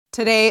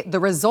Today, the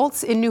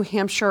results in New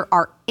Hampshire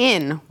are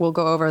in. We'll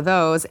go over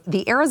those.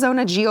 The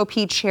Arizona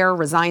GOP chair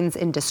resigns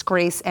in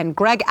disgrace, and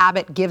Greg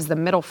Abbott gives the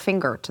middle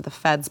finger to the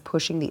feds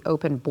pushing the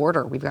open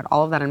border. We've got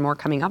all of that and more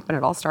coming up, and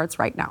it all starts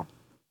right now.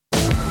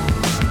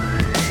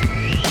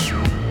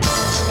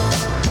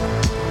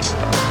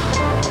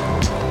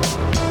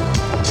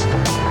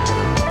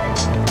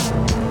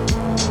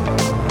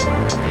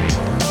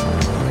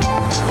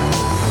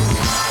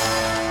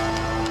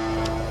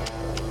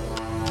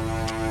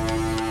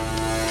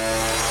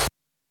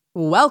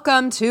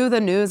 Welcome to the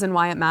news and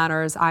why it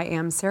matters. I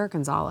am Sarah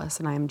Gonzalez,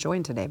 and I am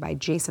joined today by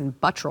Jason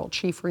Buttrill,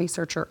 chief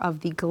researcher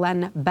of the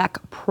Glenn Beck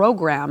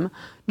program.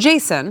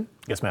 Jason.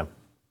 Yes, ma'am.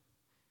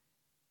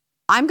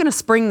 I'm going to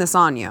spring this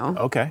on you.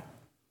 Okay.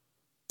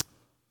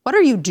 What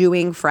are you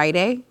doing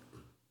Friday?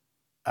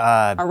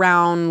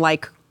 Around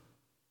like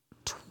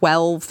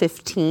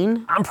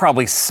 12:15? I'm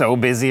probably so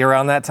busy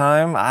around that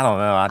time. I don't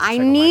know. I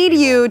need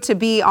you to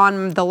be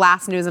on the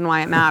last news and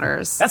why it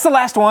matters. That's the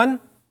last one?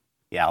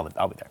 Yeah,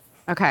 I'll be there.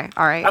 Okay,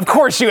 all right. Of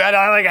course you had.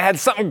 I had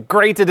something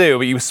great to do,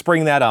 but you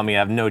spring that on me. I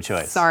have no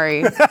choice.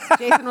 Sorry.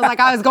 Jason was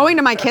like, I was going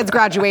to my kid's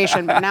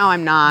graduation, but now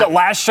I'm not. The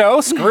last show?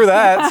 Screw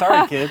that.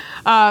 Sorry, kid.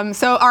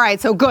 All right,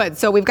 so good.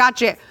 So we've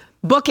got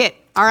book it,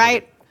 all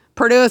right?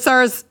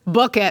 Producers,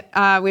 book it.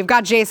 We've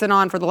got Jason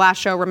on for the last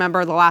show.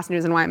 Remember, the last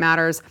news and why it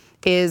matters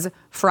is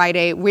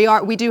Friday.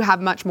 We do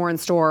have much more in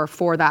store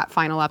for that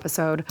final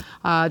episode,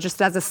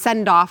 just as a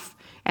send-off.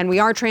 And we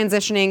are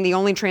transitioning. The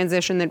only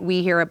transition that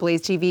we here at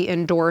Blaze TV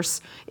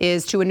endorse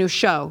is to a new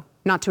show,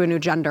 not to a new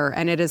gender.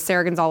 And it is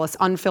Sarah Gonzalez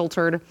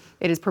Unfiltered.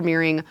 It is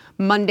premiering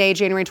Monday,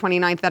 January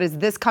 29th. That is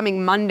this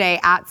coming Monday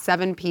at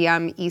 7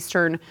 p.m.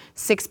 Eastern,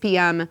 6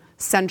 p.m.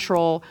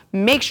 Central.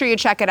 Make sure you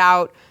check it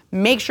out.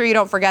 Make sure you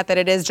don't forget that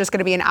it is just going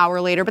to be an hour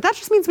later. But that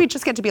just means we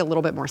just get to be a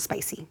little bit more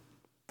spicy.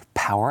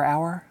 Power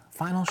Hour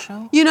final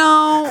show? You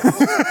know...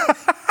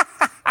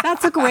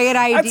 That's a great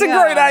idea. That's a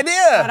great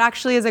idea. That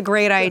actually is a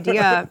great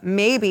idea.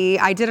 Maybe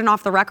I did an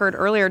off the record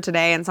earlier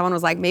today, and someone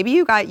was like, maybe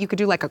you could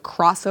do like a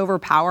crossover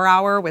Power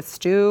Hour with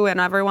Stu and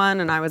everyone.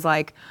 And I was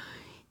like,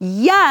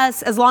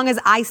 yes, as long as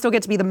I still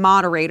get to be the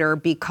moderator,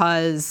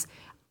 because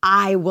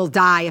I will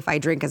die if I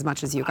drink as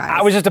much as you guys.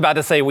 I was just about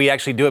to say we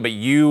actually do it, but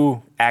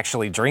you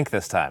actually drink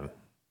this time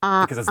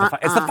because it's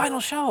the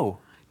final show.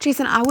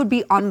 Jason, I would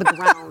be on the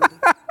ground.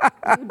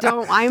 You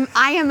don't.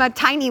 I am a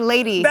tiny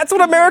lady. That's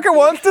what America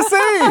wants to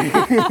see.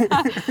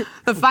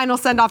 The final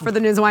send-off for the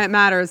news and why it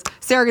matters.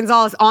 Sarah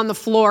Gonzalez on the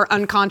floor,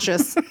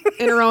 unconscious,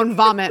 in her own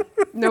vomit.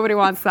 Nobody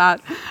wants that.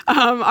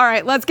 All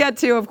right, let's get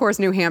to, of course,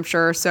 New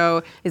Hampshire.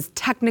 So it's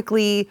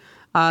technically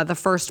the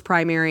first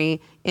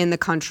primary in the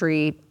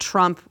country.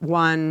 Trump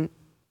won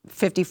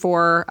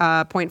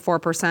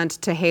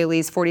 54.4% to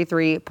Haley's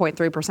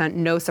 43.3%.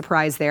 No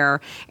surprise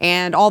there.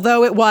 And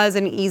although it was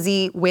an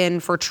easy win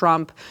for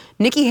Trump,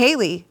 Nikki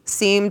Haley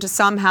seemed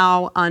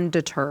somehow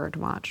undeterred.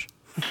 Watch.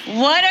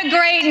 What a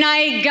great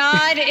night.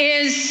 God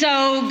is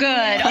so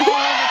good. All the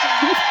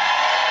time.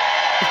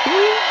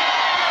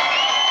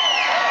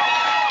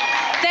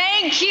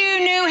 Thank you,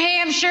 New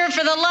Hampshire,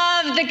 for the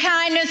love, the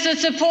kindness, the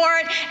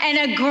support, and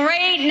a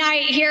great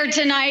night here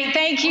tonight.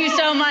 Thank you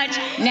so much.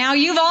 Now,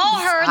 you've all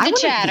heard the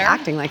chatter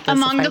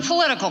among the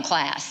political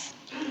class.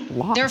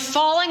 They're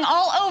falling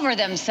all over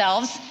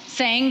themselves,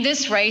 saying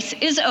this race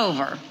is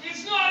over.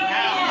 It's not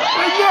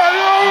over! It's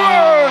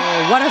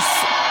not over!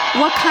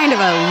 What kind of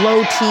a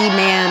low-T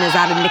man is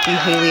at a Nikki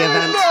Haley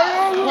event?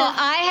 Well,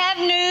 I have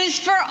news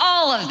for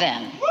all of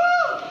them.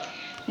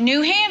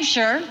 New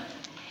Hampshire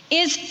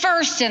is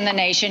first in the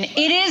nation.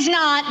 It is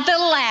not the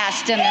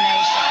last in the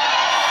nation.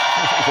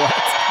 What?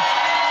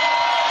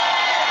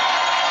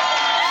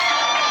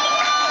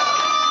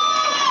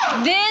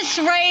 This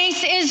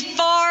race is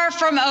far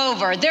from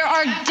over. There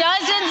are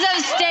dozens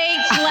of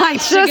states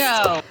left to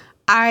go.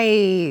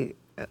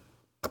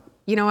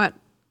 You know what?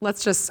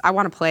 I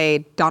want to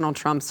play Donald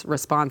Trump's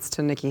response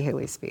to Nikki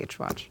Haley's speech.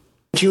 Watch.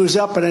 She was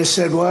up and I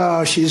said,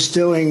 wow, she's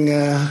doing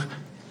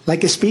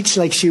like a speech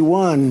like she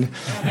won.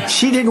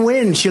 She didn't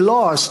win, she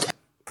lost.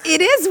 It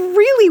is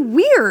really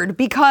weird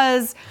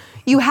because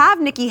you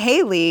have Nikki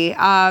Haley.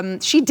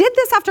 She did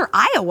this after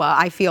Iowa,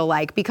 I feel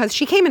like, because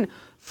she came in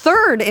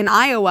third in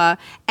Iowa,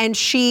 and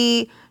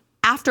she,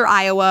 after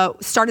Iowa,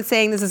 started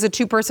saying this is a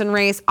two-person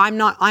race. I'm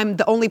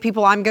the only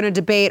people I'm going to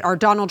debate are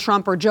Donald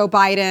Trump or Joe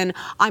Biden.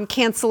 I'm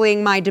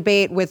canceling my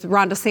debate with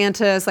Ron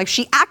DeSantis. Like,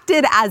 she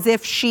acted as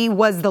if she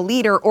was the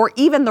leader or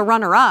even the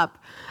runner-up.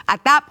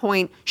 At that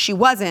point, she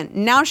wasn't.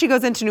 Now she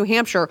goes into New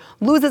Hampshire,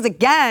 loses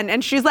again,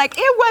 and she's like,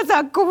 it was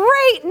a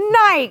great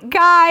night,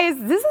 guys.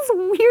 This is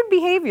weird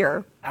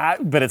behavior.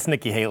 But it's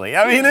Nikki Haley.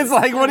 I mean, it's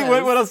like, what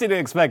else do you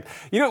expect?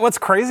 You know, what's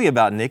crazy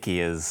about Nikki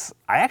is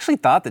I actually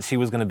thought that she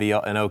was going to be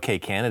an okay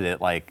candidate.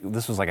 Like,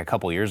 this was like a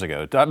couple years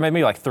ago,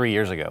 maybe like 3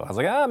 years ago. I was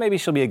like, maybe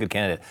she'll be a good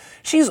candidate.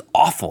 She's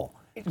awful.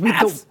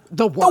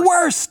 The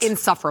worst.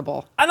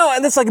 Insufferable. I know,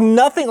 and it's like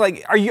nothing.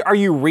 Like, are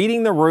you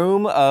reading the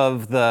room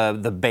of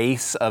the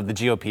base of the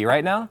GOP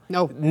right now?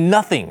 No.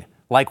 Nothing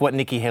like what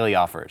Nikki Haley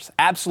offers.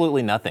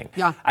 Absolutely nothing.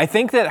 Yeah. I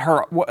think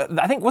that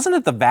wasn't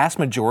it the vast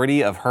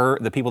majority of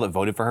the people that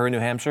voted for her in New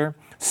Hampshire,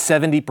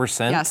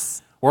 70%?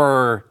 Yes.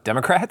 Were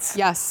Democrats?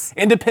 Yes.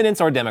 Independents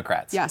or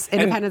Democrats? Yes,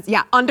 independents.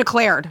 Yeah,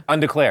 undeclared.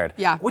 Undeclared.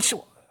 Yeah. Which,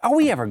 are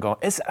we ever going,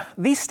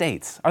 these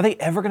states, are they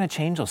ever going to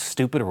change those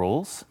stupid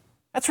rules?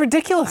 That's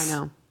ridiculous.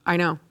 I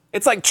know.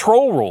 It's like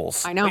troll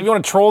rules. I know. You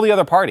want to troll the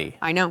other party.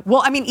 I know.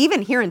 Well, I mean,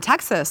 even here in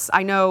Texas,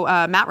 I know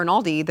Matt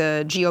Rinaldi,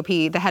 the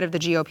head of the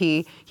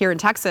GOP here in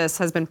Texas,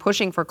 has been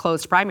pushing for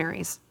closed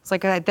primaries. It's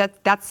like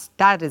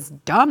that is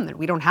dumb that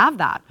we don't have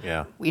that.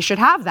 Yeah. We should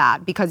have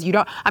that because you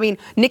don't. I mean,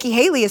 Nikki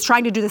Haley is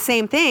trying to do the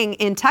same thing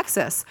in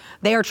Texas.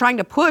 They are trying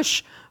to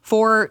push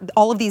for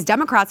all of these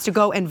Democrats to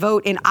go and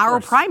vote in our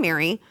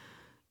primary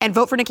and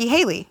vote for Nikki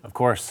Haley. Of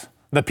course.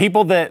 The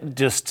people that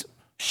just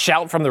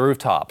shout from the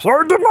rooftops,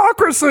 our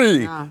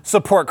democracy,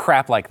 support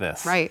crap like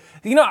this. Right.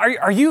 You know,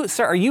 are you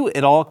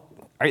at all,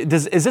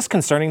 is this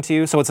concerning to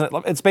you? So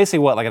it's basically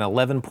what, like an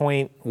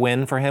 11-point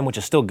win for him, which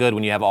is still good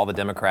when you have all the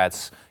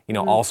Democrats,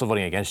 also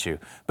voting against you.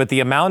 But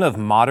the amount of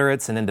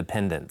moderates and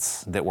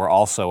independents that were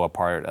also a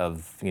part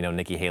of,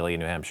 Nikki Haley in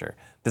New Hampshire,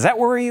 does that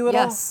worry you at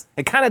all? Yes.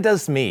 It kind of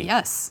does to me.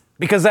 Yes.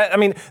 Because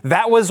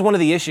that was one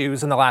of the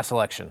issues in the last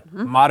election.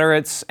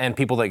 Moderates and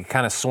people that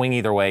kind of swing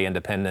either way,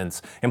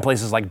 independents, in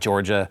places like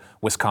Georgia,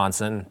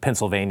 Wisconsin,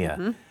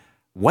 Pennsylvania.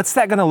 What's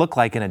that going to look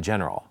like in a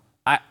general?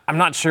 I'm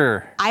not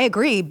sure. I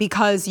agree,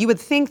 because you would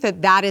think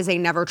that is a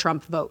never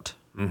Trump vote,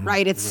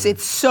 right?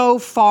 It's so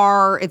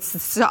far,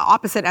 it's the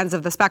opposite ends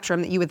of the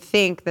spectrum that you would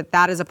think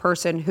that is a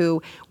person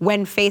who,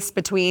 when faced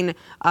between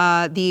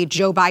the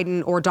Joe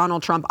Biden or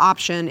Donald Trump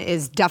option,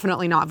 is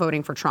definitely not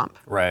voting for Trump.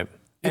 Right.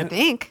 You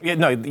think? Yeah,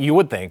 no, you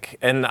would think,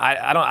 and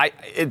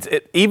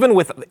even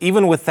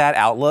with that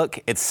outlook,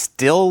 it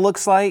still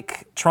looks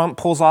like Trump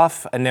pulls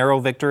off a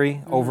narrow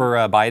victory over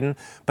Biden,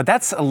 but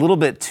that's a little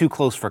bit too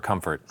close for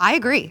comfort. I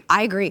agree.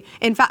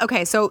 In fact,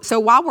 okay, so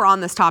while we're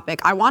on this topic,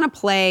 I want to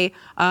play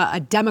a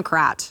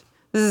Democrat.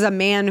 This is a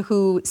man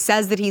who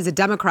says that he's a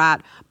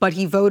Democrat, but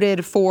he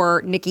voted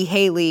for Nikki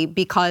Haley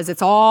because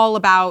it's all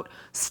about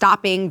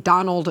stopping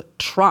Donald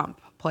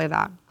Trump. Play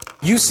that.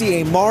 You see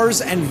a Mars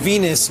and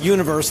Venus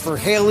universe for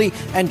Haley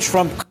and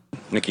Trump.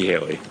 Nikki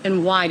Haley.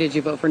 And why did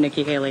you vote for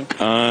Nikki Haley?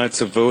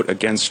 It's a vote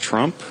against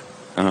Trump.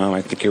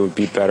 I think it would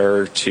be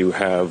better to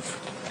have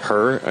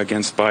her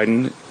against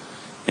Biden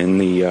in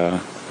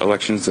the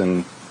elections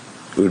than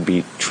it would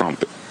be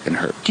Trump and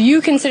her. Do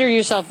you consider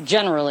yourself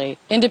generally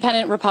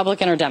independent,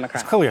 Republican, or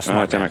Democrat? It's clearly a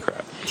smart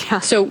Democrat. Yeah.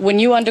 So when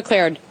you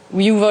undeclared,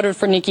 you voted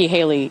for Nikki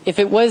Haley. If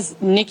it was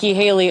Nikki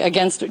Haley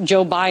against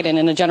Joe Biden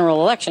in a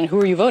general election, who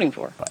are you voting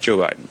for? Joe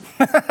Biden.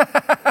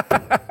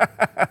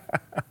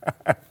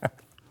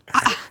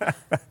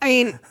 I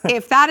mean,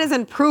 if that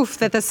isn't proof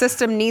that the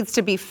system needs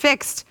to be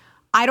fixed,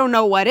 I don't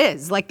know what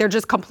is. Like, they're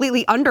just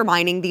completely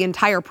undermining the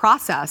entire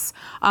process.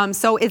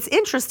 So it's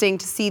interesting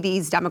to see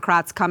these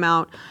Democrats come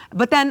out.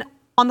 But then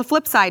on the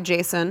flip side,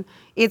 Jason,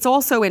 it's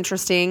also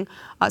interesting,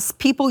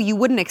 people you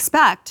wouldn't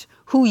expect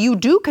who you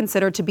do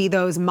consider to be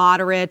those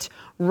moderate,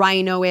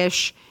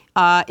 rhino-ish,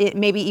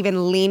 maybe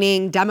even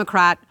leaning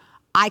Democrat.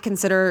 I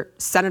consider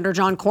Senator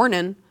John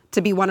Cornyn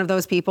to be one of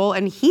those people,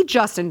 and he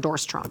just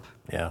endorsed Trump.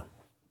 Yeah.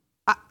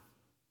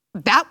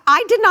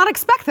 I did not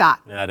expect that.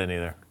 Yeah, I didn't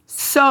either.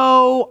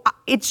 So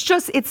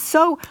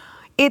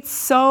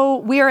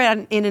we are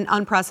in an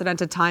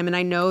unprecedented time, and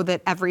I know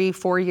that every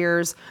 4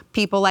 years,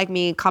 people like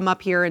me come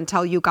up here and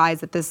tell you guys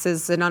that this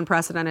is an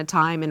unprecedented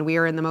time and we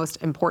are in the most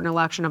important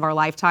election of our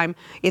lifetime.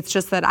 It's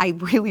just that I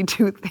really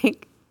do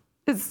think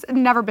it's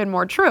never been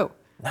more true.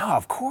 No,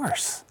 of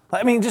course.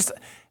 I mean, just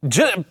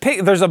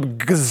pick. There's a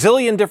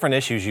gazillion different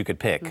issues you could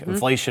pick.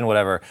 Inflation,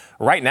 whatever.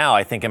 Right now,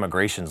 I think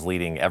immigration's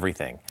leading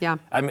everything. Yeah.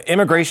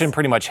 Immigration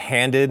pretty much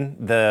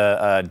handed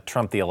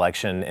Trump the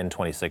election in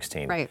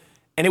 2016. Right.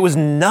 And it was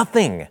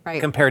nothing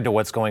compared to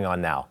what's going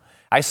on now.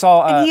 I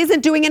saw. And he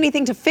isn't doing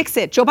anything to fix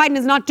it. Joe Biden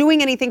is not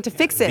doing anything to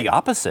fix it. The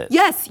opposite.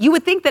 Yes, you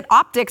would think that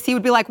optics, he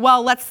would be like,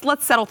 well,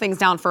 let's settle things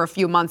down for a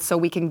few months so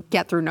we can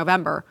get through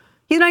November.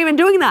 He's not even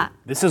doing that.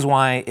 This is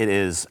why it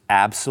is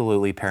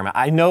absolutely paramount.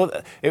 I know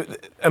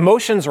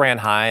emotions ran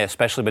high,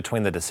 especially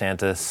between the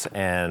DeSantis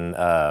and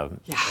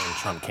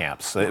Trump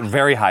camps.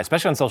 Very high,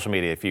 especially on social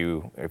media. If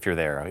you're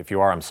there, if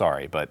you are, I'm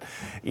sorry, but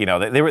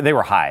they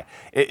were high.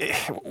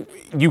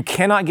 You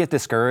cannot get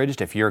discouraged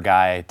if your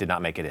guy did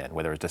not make it in.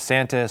 Whether it's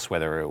DeSantis,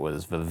 whether it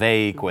was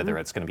Vivek, whether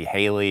it's going to be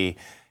Haley,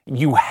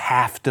 you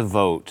have to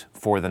vote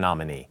for the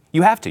nominee.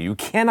 You have to. You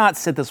cannot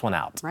sit this one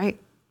out. Right.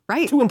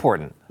 Too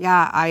important.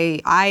 Yeah,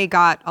 I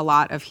got a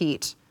lot of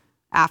heat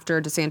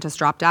after DeSantis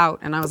dropped out,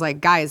 and I was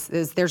like, guys,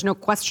 there's no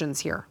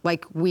questions here.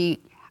 Like we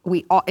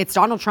all, it's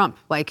Donald Trump.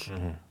 Like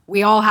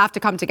we all have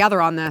to come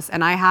together on this,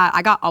 and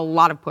I got a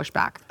lot of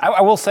pushback.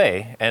 I will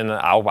say, and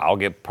I'll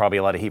get probably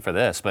a lot of heat for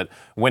this, but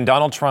when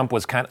Donald Trump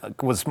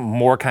was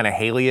more kind of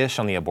Haley-ish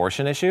on the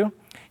abortion issue,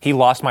 he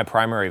lost my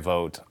primary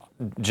vote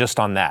just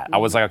on that. I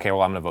was like, okay,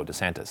 well, I'm going to vote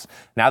DeSantis.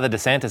 Now that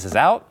DeSantis is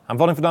out, I'm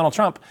voting for Donald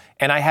Trump,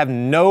 and I have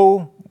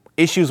no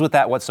issues with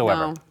that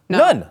whatsoever. No.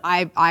 None.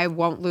 I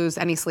won't lose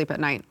any sleep at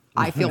night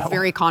I feel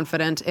very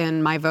confident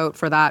in my vote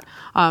for that.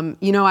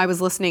 I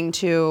was listening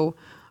to,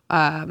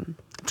 I'm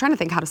trying to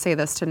think how to say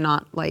this to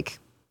not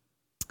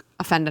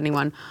offend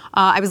anyone.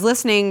 I was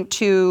listening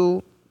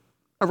to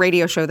a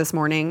radio show this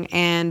morning,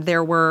 and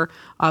there were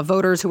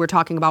voters who were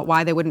talking about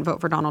why they wouldn't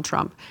vote for Donald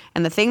Trump.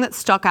 And the thing that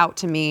stuck out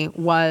to me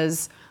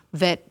was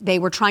that they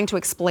were trying to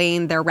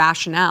explain their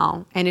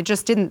rationale, and it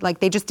just didn't,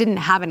 they just didn't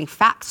have any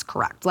facts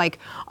correct.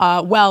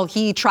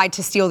 He tried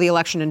to steal the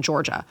election in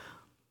Georgia.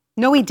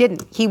 No, he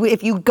didn't.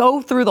 If you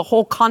go through the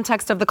whole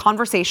context of the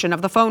conversation,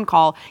 of the phone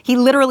call, he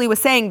literally was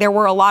saying there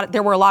were a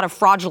lot of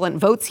fraudulent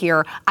votes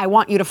here. I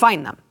want you to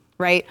find them.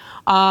 Right?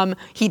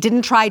 He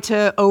didn't try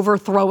to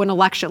overthrow an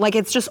election.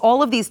 It's just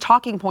all of these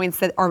talking points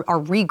that are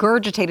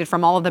regurgitated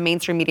from all of the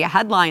mainstream media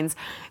headlines.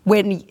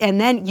 And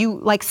then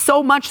you,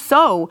 so much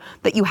so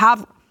that you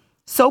have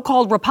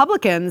so-called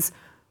Republicans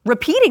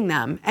repeating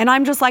them. And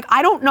I'm just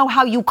I don't know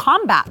how you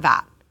combat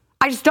that.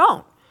 I just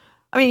don't.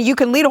 I mean, you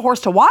can lead a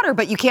horse to water,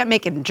 but you can't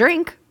make it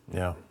drink.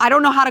 Yeah. I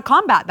don't know how to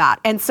combat that.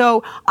 And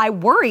so I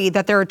worry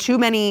that there are too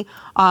many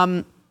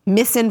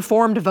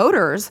misinformed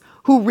voters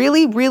who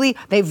really,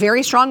 they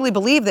very strongly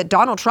believe that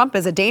Donald Trump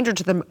is a danger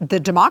to the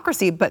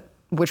democracy, but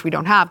which we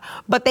don't have,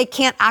 but they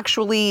can't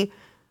actually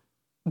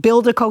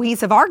build a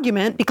cohesive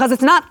argument because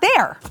it's not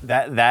there.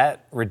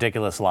 That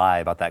ridiculous lie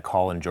about that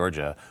call in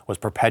Georgia was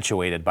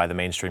perpetuated by the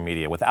mainstream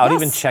media without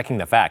even checking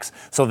the facts.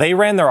 So they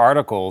ran their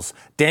articles,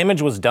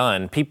 damage was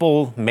done,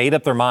 people made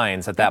up their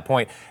minds at that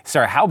point.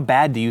 Sarah, how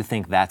bad do you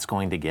think that's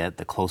going to get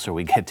the closer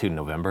we get to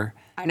November?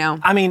 I know.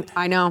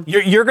 I know.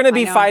 You're going to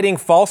be fighting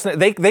false.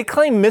 They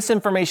claim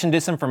misinformation,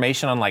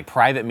 disinformation on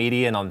private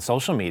media and on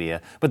social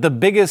media, but the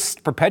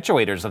biggest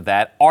perpetuators of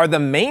that are the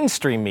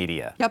mainstream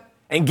media. Yep.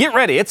 And get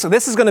ready.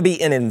 This is going to be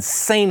an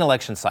insane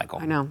election cycle.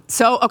 I know.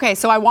 So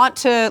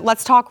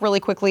let's talk really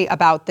quickly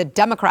about the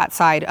Democrat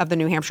side of the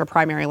New Hampshire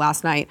primary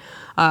last night.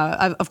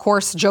 Of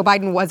course, Joe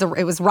Biden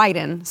it was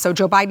write-in. So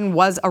Joe Biden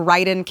was a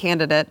write-in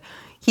candidate.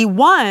 He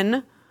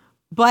won,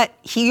 but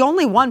he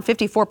only won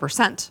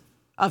 54%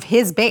 of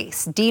his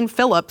base. Dean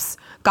Phillips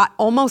got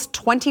almost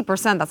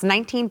 20%. That's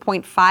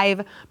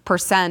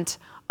 19.5%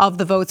 of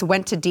the votes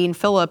went to Dean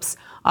Phillips.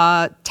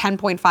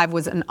 10.5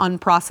 was an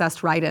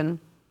unprocessed write-in.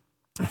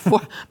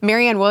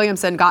 Marianne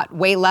Williamson got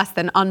way less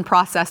than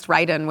unprocessed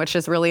write-in, which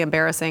is really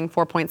embarrassing,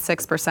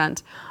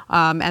 4.6%.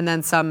 And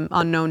then some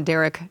unknown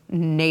Derek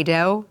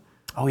Nadeau.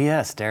 Oh,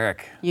 yes,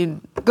 Derek.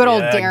 Good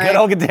old Derek. Good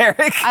old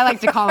Derek. I like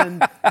to call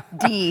him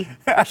D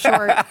for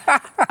short.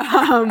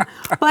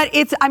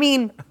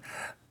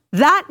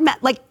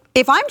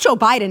 If I'm Joe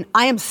Biden,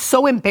 I am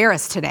so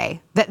embarrassed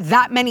today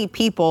that many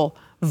people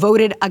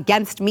voted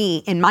against me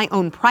in my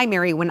own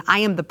primary when I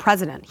am the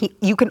president.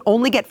 You can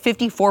only get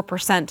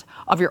 54%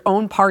 of your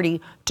own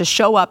party to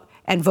show up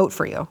and vote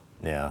for you.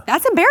 Yeah.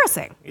 That's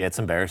embarrassing. Yeah, it's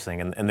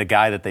embarrassing. And the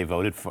guy that they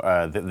voted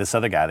for, this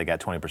other guy that got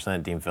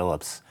 20%, Dean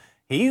Phillips,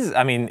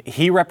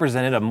 he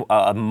represented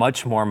a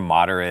much more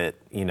moderate,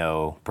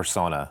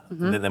 persona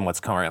than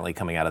what's currently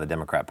coming out of the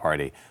Democrat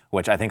Party,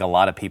 which I think a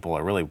lot of people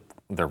are really,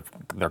 they're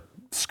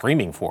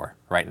screaming for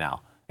right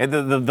now.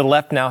 The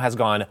left now has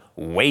gone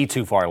way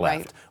too far left,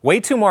 right. Way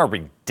too more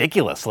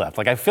ridiculous left.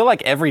 I feel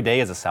like every day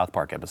is a South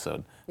Park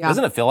episode. Yeah.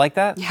 Doesn't it feel like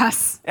that?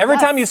 Yes. Every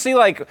time you see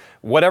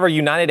whatever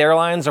United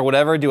Airlines or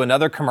whatever do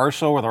another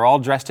commercial where they're all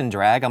dressed in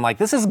drag, I'm like,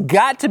 this has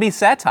got to be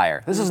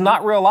satire. This is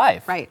not real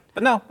life. Right.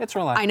 But no, it's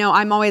real life. I know.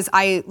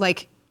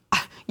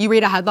 You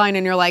read a headline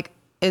and you're like,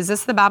 is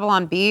this the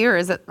Babylon Bee or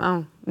is it?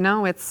 Oh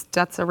no, that's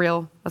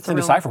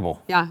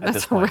indecipherable. Yeah,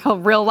 that's a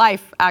real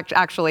life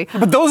actually.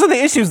 But those are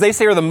the issues they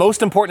say are the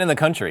most important in the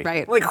country.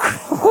 Right.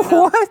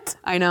 What?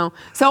 I know.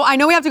 So I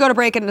know we have to go to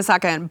break in a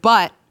second,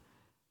 but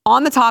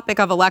on the topic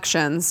of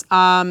elections,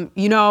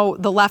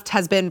 the left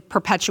has been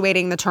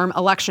perpetuating the term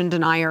election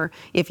denier.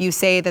 If you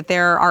say that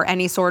there are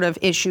any sort of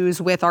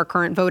issues with our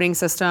current voting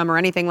system or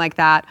anything like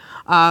that,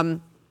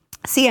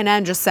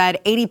 CNN just said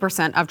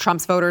 80% of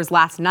Trump's voters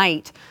last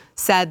night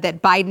said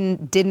that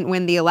Biden didn't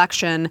win the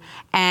election.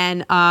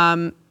 And,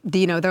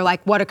 they're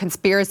like, what a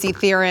conspiracy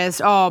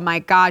theorist. Oh, my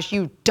gosh,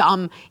 you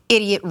dumb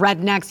idiot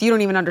rednecks. You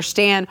don't even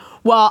understand.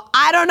 Well,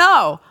 I don't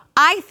know.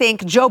 I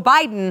think Joe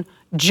Biden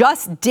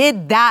just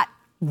did that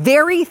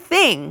very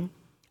thing,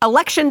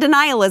 election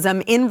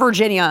denialism in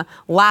Virginia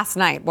last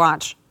night.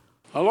 Watch.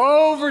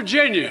 Hello,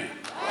 Virginia.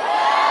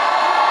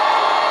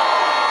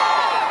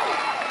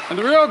 And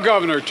the real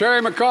governor,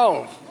 Terry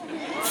McAuliffe.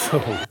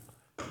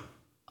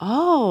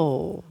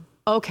 Oh,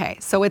 okay.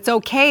 So it's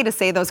okay to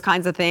say those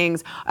kinds of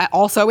things.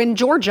 Also in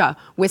Georgia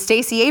with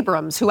Stacey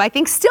Abrams, who I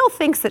think still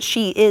thinks that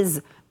she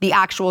is the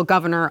actual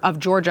governor of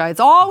Georgia. It's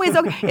always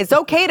okay. It's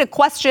okay to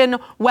question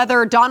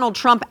whether Donald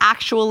Trump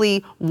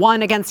actually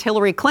won against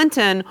Hillary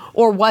Clinton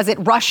or was it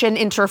Russian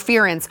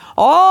interference.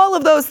 All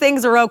of those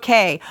things are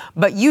okay.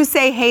 But you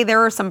say, hey,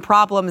 there are some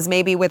problems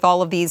maybe with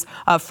all of these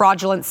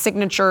fraudulent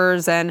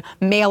signatures and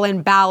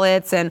mail-in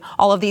ballots and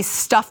all of these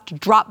stuffed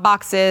drop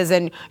boxes,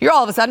 and you're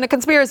all of a sudden a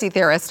conspiracy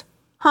theorist.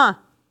 Huh.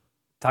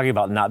 Talking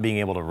about not being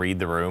able to read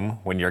the room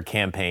when your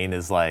campaign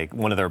is like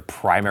one of their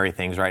primary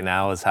things right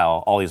now is how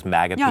all these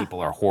MAGA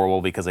people are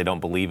horrible because they don't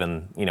believe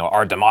in,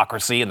 our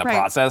democracy and the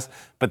process.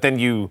 But then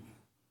you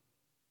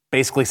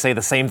basically say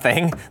the same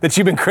thing that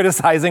you've been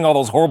criticizing all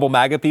those horrible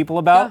MAGA people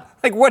about. Yeah.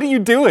 Like, what are you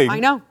doing? I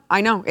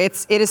know.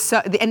 It is so,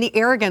 and the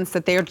arrogance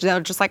that they're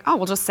just like, oh,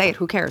 we'll just say it.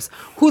 Who cares?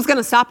 Who's going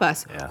to stop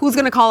us? Yeah. Who's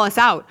going to call us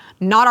out?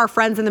 Not our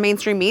friends in the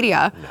mainstream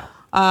media.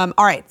 No.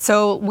 All right.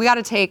 So we got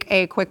to take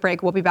a quick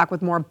break. We'll be back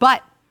with more.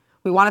 But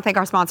we want to thank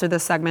our sponsor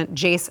this segment,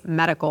 Jace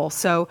Medical.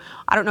 So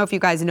I don't know if you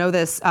guys know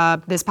this.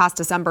 This past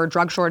December,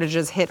 drug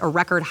shortages hit a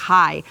record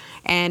high,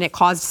 and it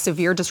caused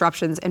severe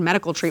disruptions in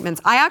medical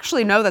treatments. I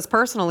actually know this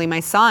personally.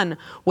 My son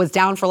was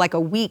down for like a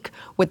week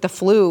with the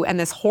flu and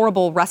this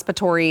horrible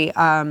respiratory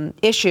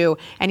issue,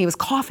 and he was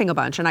coughing a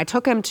bunch. And I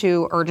took him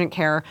to urgent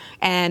care,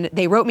 and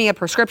they wrote me a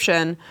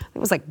prescription. It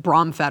was like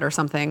Bromfed or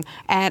something.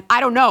 And I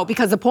don't know,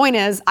 because the point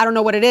is, I don't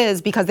know what it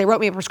is, because they wrote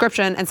me a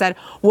prescription and said,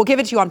 we'll give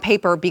it to you on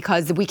paper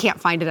because we can't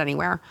find it anywhere.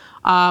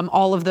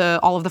 All of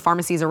the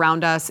pharmacies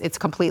around us, it's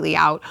completely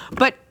out.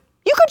 But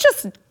you could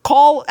just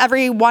call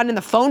everyone in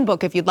the phone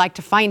book if you'd like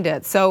to find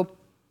it. So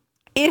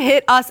it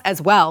hit us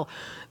as well.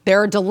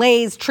 There are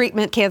delays,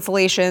 treatment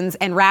cancellations,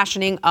 and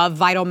rationing of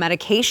vital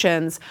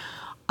medications.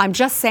 I'm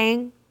just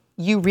saying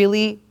you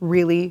really,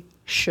 really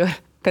should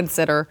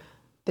consider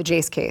the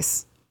Jace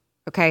case.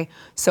 Okay,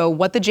 so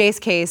what the Jace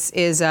case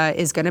is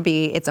going to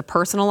be, it's a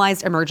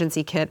personalized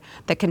emergency kit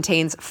that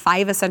contains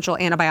 5 essential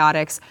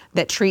antibiotics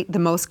that treat the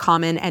most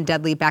common and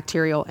deadly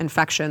bacterial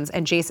infections.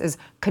 And Jace is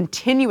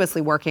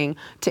continuously working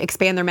to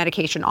expand their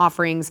medication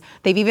offerings.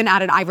 They've even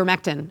added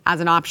ivermectin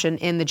as an option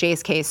in the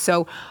Jace case.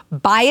 So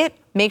buy it.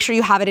 Make sure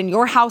you have it in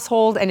your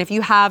household. And if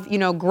you have,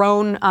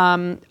 grown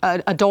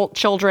adult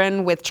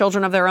children with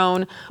children of their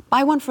own,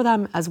 buy one for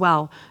them as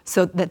well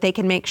so that they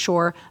can make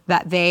sure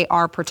that they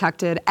are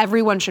protected.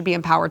 Everyone should be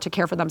empowered to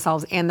care for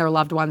themselves and their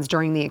loved ones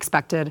during the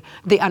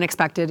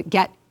unexpected.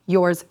 Get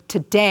yours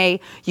today.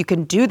 You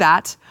can do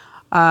that.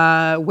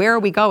 Where are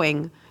we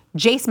going?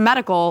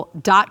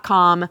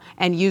 JaceMedical.com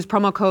and use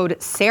promo code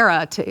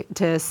Sarah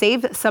to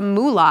save some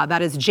moolah.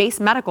 That is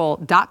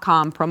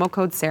JaceMedical.com, promo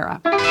code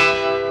Sarah.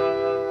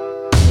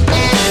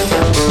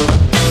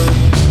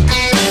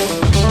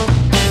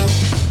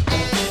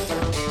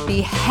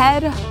 The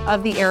head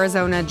of the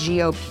Arizona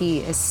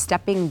GOP is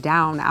stepping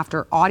down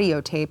after audio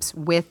tapes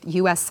with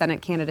U.S.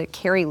 Senate candidate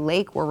KARI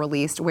Lake were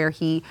released, where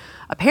he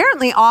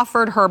apparently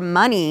offered her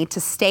money to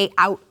stay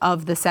out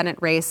of the Senate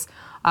race.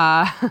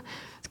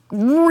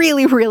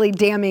 Really, really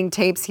damning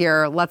tapes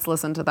here. Let's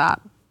listen to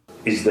that.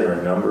 Is there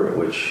a number at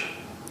which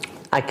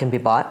I can be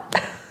bought?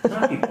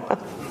 Not be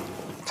bought.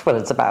 That's what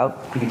it's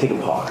about. You can take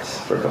a pause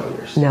for a couple of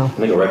years. No. And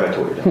then go right back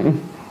to what you're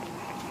doing.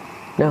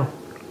 No.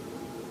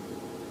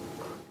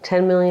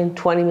 10 million,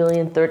 20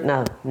 million, 30,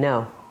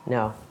 no.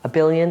 A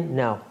billion,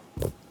 no.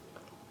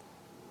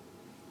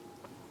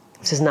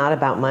 This is not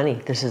about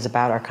money. This is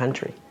about our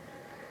country.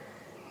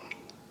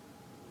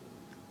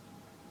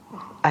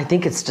 I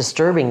think it's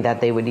disturbing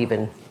that they would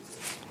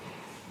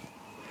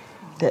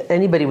that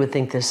anybody would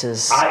think this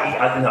is...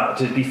 No,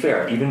 to be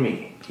fair, even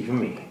me,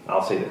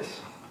 I'll say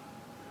this.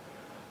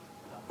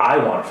 I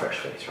want a fresh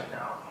face right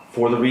now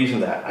for the reason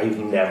that I've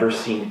never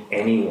seen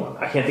anyone,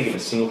 I can't think of a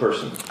single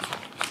person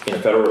in a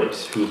federal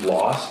race who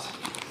lost,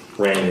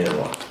 ran in and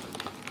won.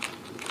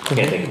 I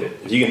can't think of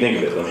it. If you can think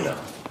of it, let me know.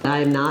 I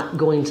am not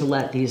going to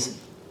let these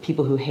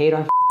people who hate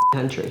our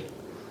country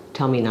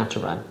tell me not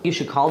to run. You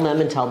should call them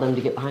and tell them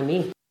to get behind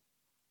me.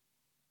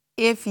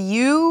 If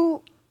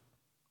you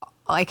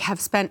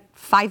have spent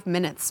 5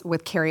 minutes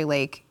with KARI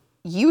Lake,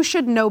 you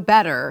should know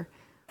better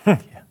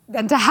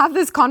than to have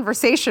this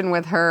conversation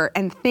with her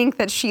and think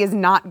that she is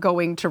not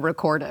going to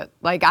record it.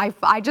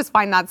 I just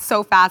find that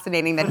so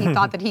fascinating that he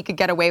thought that he could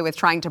get away with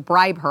trying to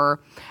bribe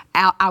her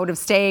out of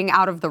staying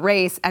out of the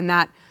race, and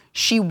that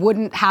she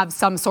wouldn't have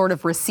some sort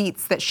of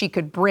receipts that she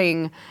could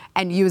bring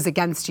and use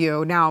against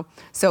you. Now,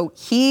 so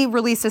he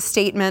released a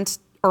statement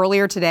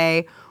earlier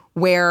today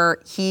where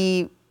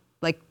he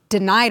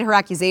denied her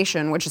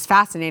accusation, which is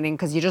fascinating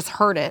because you just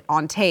heard it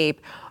on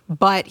tape.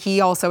 But he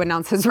also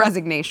announced his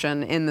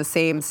resignation in the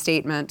same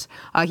statement.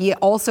 He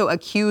also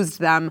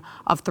accused them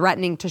of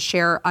threatening to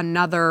share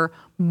another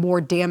more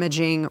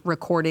damaging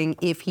recording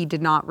if he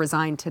did not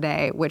resign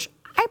today, which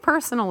I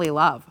personally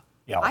love.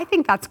 Yeah. I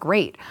think that's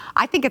great.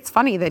 I think it's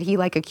funny that he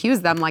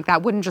accused them like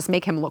that wouldn't just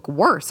make him look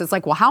worse. It's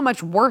well, how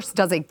much worse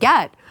does it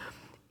get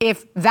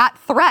if that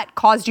threat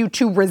caused you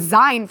to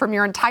resign from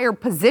your entire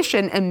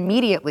position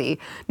immediately?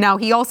 Now,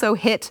 he also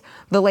hit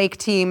the Lake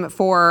team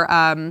for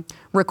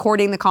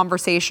recording the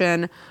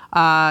conversation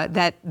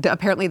that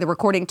apparently the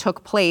recording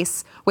took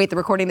place. Wait, the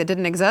recording that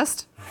didn't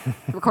exist?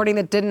 The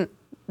recording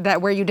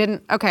where you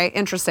didn't? Okay,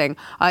 interesting.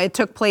 It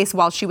took place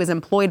while she was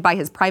employed by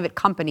his private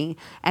company,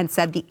 and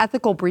said the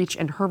ethical breach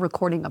in her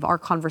recording of our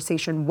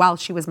conversation while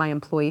she was my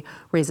employee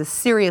raises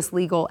serious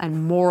legal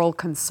and moral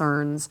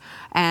concerns.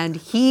 And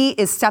he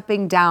is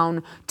stepping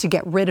down to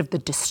get rid of the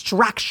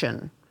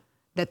distraction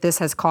that this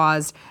has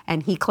caused,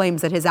 and he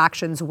claims that his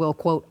actions will,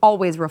 quote,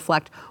 always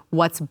reflect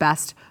what's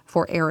best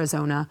for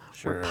Arizona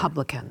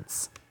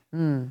Republicans.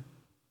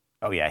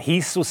 Oh, yeah,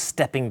 he was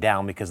stepping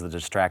down because of the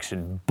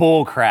distraction.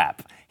 Bull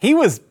crap. He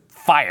was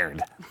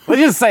fired.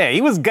 Let's just say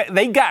it.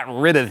 They got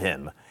rid of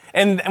him.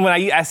 And when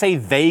I say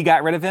they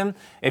got rid of him,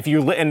 if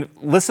you and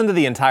listen to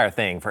the entire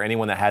thing for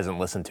anyone that hasn't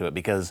listened to it,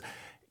 because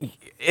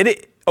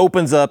it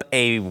opens up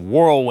a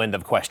whirlwind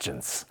of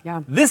questions.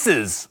 Yeah. This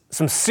is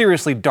some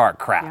seriously dark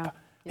crap. Yeah.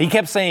 He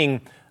kept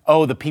saying,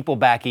 oh, the people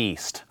back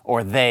east,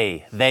 or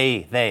they.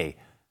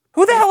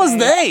 Who the hell is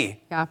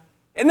they? Yeah.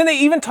 And then they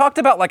even talked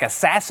about like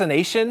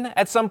assassination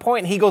at some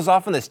point, and he goes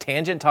off on this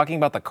tangent talking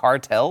about the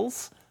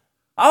cartels.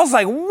 I was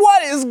like,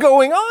 what is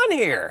going on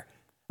here?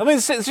 I mean,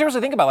 seriously,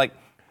 think about like,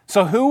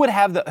 so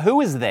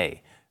who is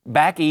they?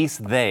 Back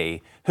east,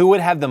 they, who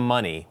would have the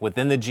money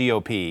within the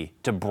GOP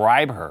to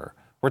bribe her?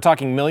 We're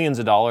talking millions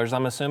of dollars,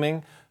 I'm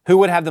assuming. Who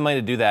would have the money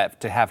to do that,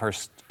 to have her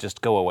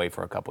just go away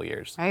for a couple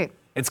years? Right.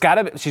 It's got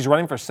to be, she's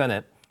running for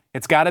Senate.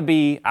 It's got to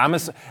be,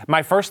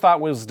 my first thought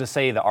was to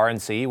say the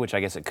RNC, which I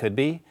guess it could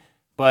be,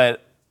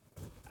 but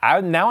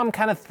now I'm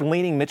kind of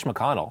leaning Mitch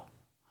McConnell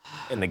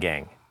in the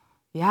gang.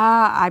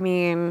 Yeah, I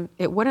mean,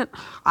 it wouldn't,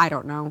 I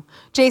don't know.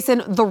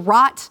 Jason, the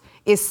rot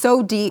is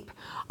so deep.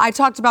 I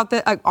talked about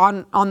that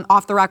on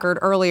off the record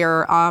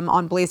earlier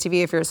on Blaze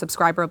TV. If you're a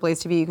subscriber of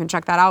Blaze TV, you can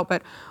check that out.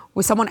 But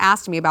someone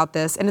asked me about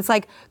this, and it's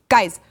like,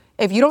 guys,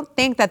 if you don't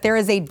think that there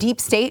is a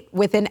deep state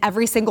within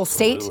every single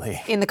state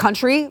in the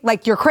country,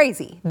 like, you're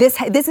crazy. This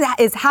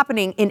is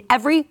happening in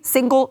every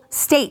single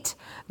state.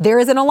 There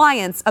is an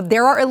alliance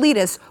there are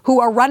elitists who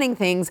are running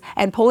things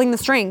and pulling the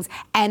strings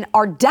and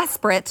are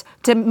desperate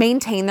to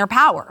maintain their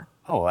power.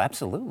 Oh,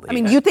 absolutely. I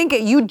mean, you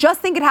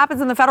just think it happens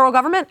in the federal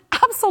government?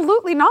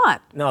 Absolutely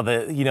not. No,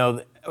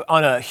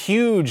 on a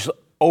huge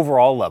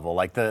overall level,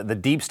 like the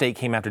deep state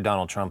came after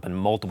Donald Trump in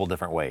multiple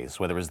different ways,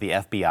 whether it was the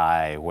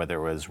FBI, whether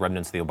it was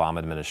remnants of the Obama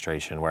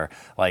administration, where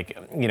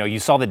you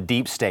saw the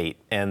deep state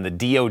and the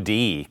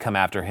DOD come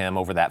after him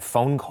over that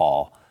phone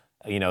call,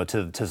 to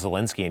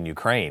Zelensky in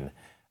Ukraine.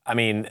 I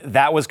mean,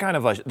 that was kind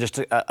of just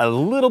a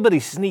little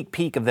bitty sneak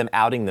peek of them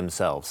outing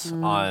themselves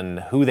on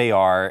who they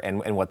are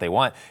and what they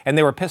want. And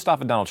they were pissed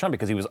off at Donald Trump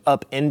because he was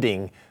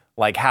upending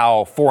like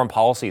how foreign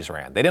policies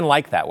ran. They didn't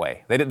like that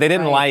way. They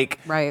didn't like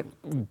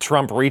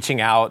Trump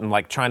reaching out and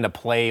like trying to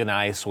play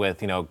nice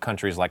with,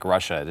 countries like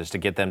Russia just to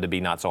get them to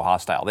be not so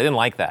hostile. They didn't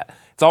like that.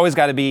 It's always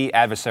got to be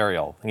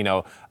adversarial,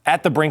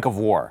 at the brink of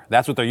war.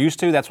 That's what they're used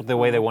to. That's the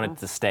way they want it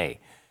to stay.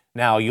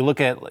 Now, you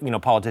look at,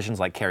 politicians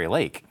like KARI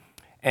Lake,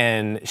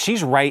 and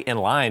she's right in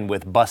line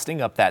with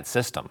busting up that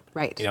system.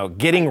 Right.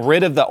 Getting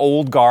rid of the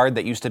old guard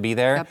that used to be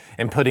there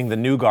and putting the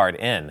new guard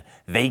in.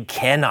 They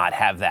cannot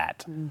have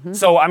that. Mm-hmm.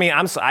 So, I mean,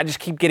 I just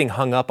keep getting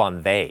hung up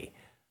on they.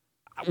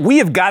 We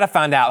have got to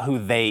find out who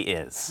they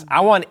is. Mm-hmm. I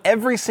want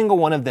every single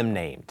one of them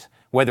named.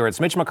 Whether it's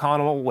Mitch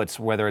McConnell,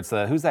 whether it's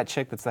who's that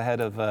chick that's the head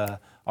of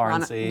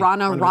RNC?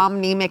 Ronna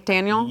Romney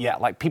McDaniel? Yeah,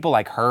 like people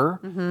like her.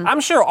 Mm-hmm. I'm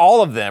sure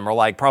all of them are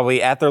like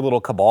probably at their little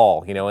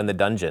cabal, in the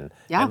dungeon.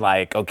 Yeah. And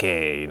like,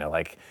 okay,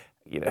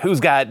 who's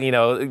got,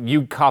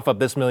 you cough up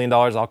this $1 million,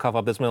 I'll cough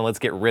up this $1 million, let's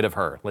get rid of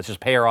her. Let's just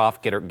pay her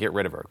off, get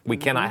rid of her. We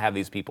cannot have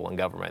these people in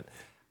government.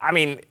 I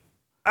mean,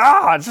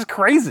 it's just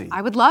crazy.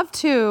 I would love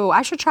to.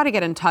 I should try to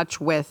get in touch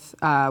with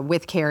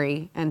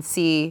KARI and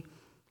see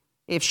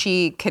if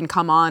she can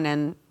come on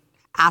and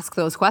ask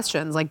those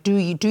questions. Like, do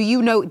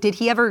you know, did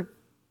he ever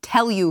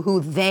tell you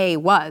who they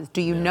was?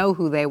 Do you know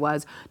who they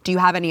was? Do you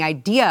have any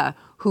idea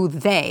who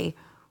they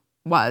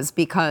was?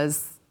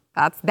 Because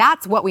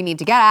that's what we need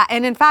to get at.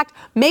 And in fact,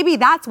 maybe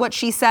that's what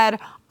she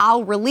said,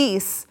 I'll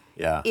release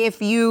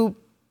if you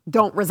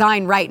don't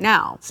resign right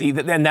now. See,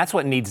 and that's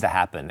what needs to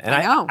happen. And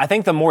I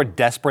think the more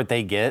desperate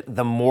they get,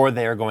 the more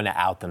they're going to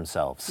out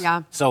themselves.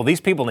 Yeah. So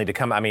these people need to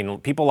come,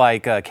 people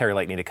like KARI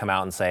Lake need to come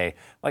out and say,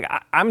 like,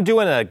 I'm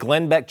doing a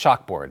Glenn Beck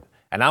chalkboard,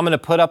 and I'm going to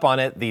put up on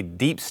it the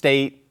deep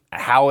state,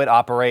 how it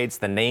operates,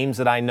 the names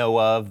that I know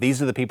of.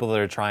 These are the people that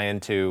are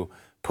trying to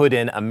put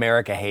in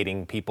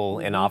America-hating people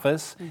in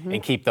office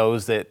and keep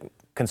those that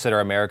consider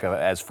America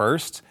as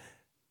first,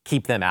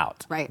 keep them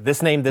out. Right.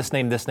 This name, this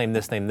name, this name,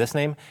 this name, this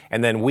name.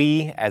 And then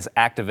we, as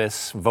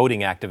activists,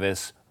 voting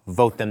activists,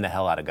 vote them the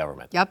hell out of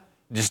government. Yep.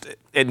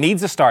 It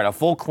needs to start. A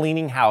full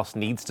cleaning house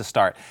needs to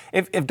start.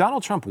 If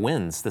Donald Trump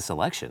wins this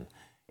election,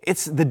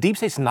 the deep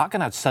state's not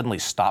going to suddenly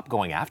stop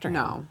going after him.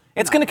 No.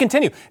 It's going to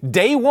continue.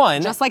 Day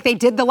one. Just like they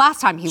did the last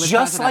time he was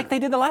president. Just like they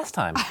did the last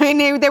time. I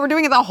mean, they were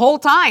doing it the whole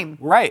time.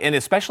 Right. And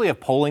especially if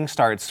polling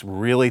starts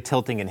really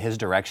tilting in his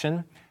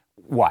direction,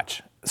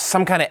 watch.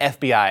 Some kind of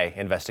FBI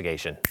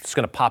investigation. It's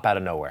going to pop out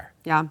of nowhere.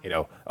 Yeah.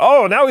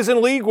 Now he's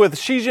in league with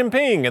Xi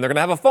Jinping, and they're going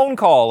to have a phone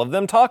call of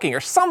them talking, or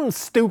something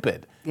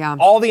stupid. Yeah.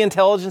 All the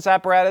intelligence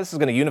apparatus is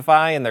going to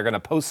unify, and they're going to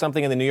post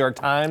something in the New York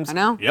Times. I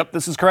know. Yep,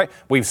 this is correct.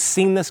 We've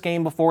seen this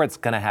game before. It's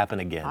going to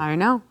happen again. I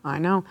know.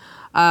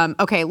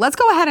 Okay, let's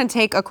go ahead and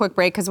take a quick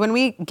break, because when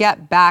we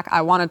get back,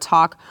 I want to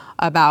talk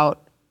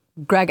about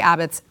Greg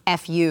Abbott's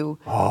FU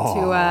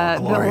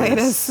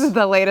to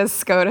the latest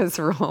SCOTUS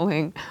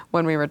ruling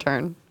when we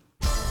return.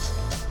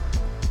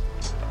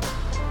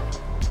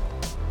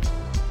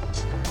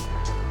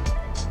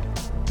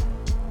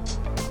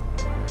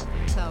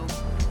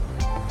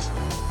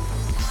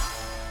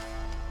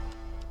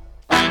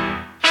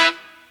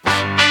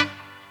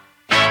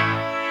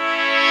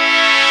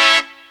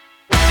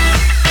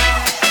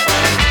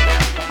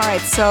 right,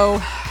 so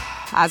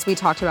as we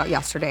talked about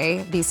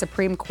yesterday, the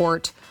Supreme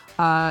Court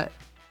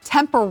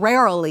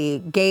temporarily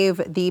gave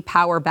the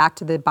power back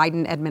to the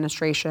Biden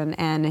administration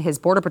and his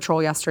Border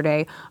Patrol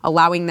yesterday,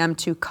 allowing them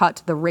to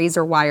cut the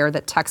razor wire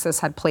that Texas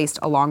had placed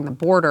along the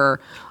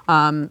border.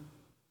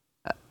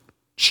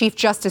 Chief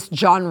Justice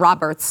John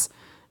Roberts,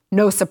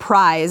 no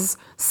surprise,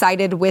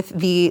 sided with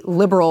the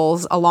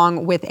liberals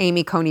along with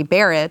Amy Coney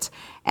Barrett.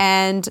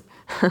 And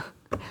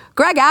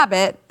Greg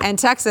Abbott and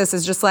Texas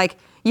is just like,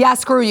 yeah,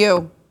 screw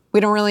you. We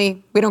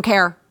don't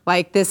care.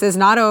 Like, this is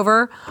not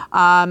over.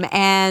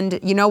 And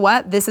you know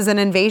what? This is an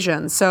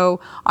invasion. So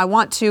I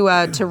want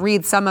to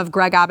read some of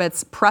Greg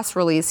Abbott's press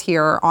release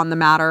here on the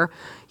matter.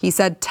 He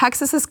said,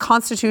 Texas's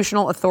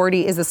constitutional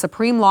authority is the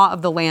supreme law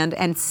of the land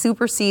and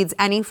supersedes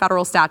any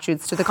federal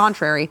statutes to the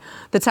contrary.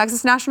 The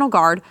Texas National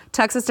Guard,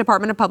 Texas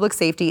Department of Public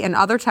Safety, and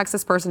other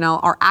Texas personnel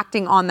are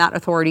acting on that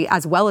authority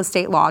as well as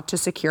state law to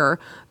secure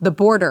the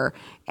border.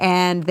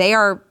 And they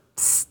are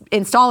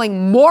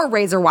installing more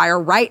razor wire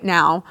right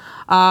now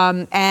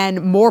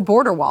and more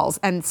border walls.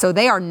 And so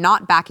they are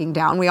not backing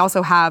down. We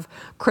also have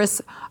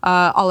Chris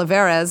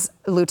Olivares,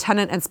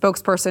 lieutenant and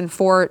spokesperson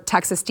for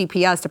Texas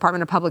DPS,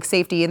 Department of Public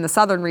Safety in the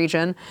southern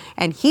region.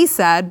 And he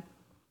said,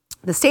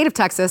 the state of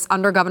Texas,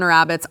 under Governor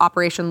Abbott's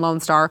Operation Lone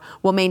Star,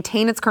 will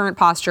maintain its current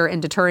posture in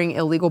deterring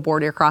illegal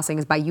border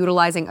crossings by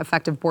utilizing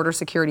effective border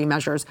security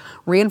measures,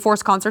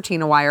 reinforced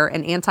concertina wire,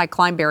 and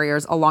anti-climb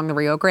barriers along the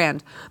Rio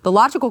Grande. The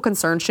logical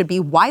concern should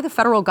be why the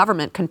federal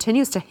government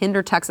continues to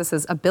hinder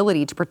Texas's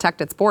ability to protect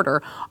its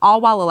border,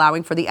 all while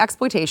allowing for the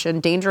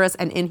exploitation, dangerous,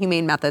 and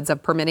inhumane methods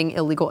of permitting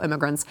illegal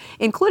immigrants,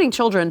 including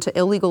children, to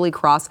illegally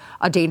cross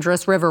a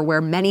dangerous river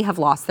where many have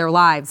lost their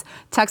lives.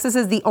 Texas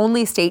is the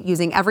only state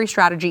using every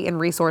strategy and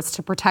resource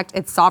to protect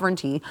its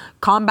sovereignty,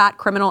 combat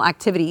criminal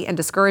activity, and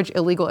discourage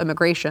illegal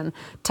immigration.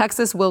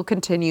 Texas will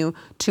continue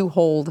to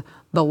hold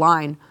the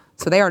line.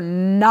 So they are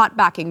not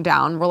backing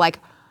down. We're like,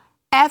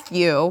 F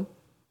you.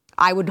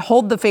 I would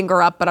hold the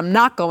finger up, but I'm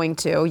not going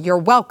to. You're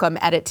welcome,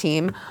 edit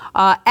team.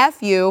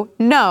 F you.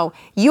 No,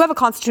 you have a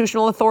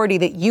constitutional authority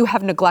that you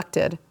have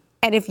neglected.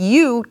 And if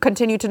you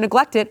continue to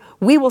neglect it,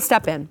 we will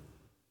step in.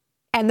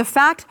 And the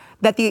fact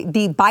that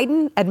the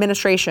Biden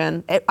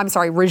administration,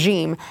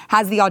 regime,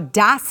 has the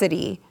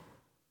audacity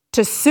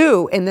to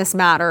sue in this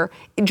matter,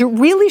 it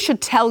really should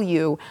tell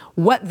you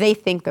what they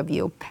think of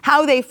you,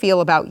 how they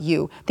feel about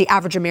you, the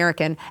average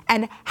American,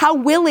 and how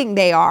willing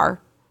they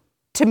are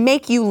to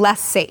make you less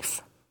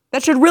safe.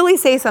 That should really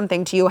say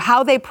something to you,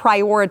 how they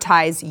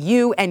prioritize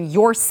you and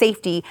your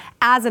safety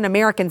as an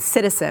American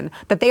citizen,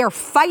 that they are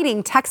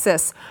fighting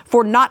Texas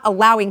for not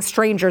allowing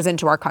strangers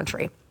into our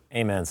country.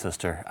 Amen,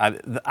 sister. I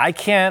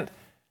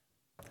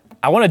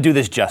want to do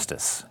this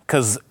justice,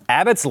 because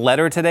Abbott's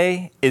letter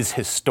today is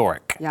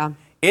historic. Yeah.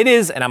 It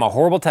is, and I'm a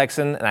horrible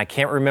Texan, and I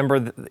can't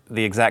remember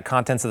the exact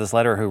contents of this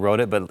letter, who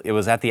wrote it, but it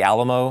was at the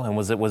Alamo, and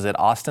was it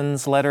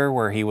Austin's letter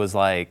where he was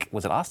like,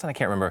 was it Austin? I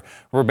can't remember.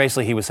 Where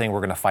basically he was saying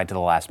we're going to fight to the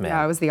last man.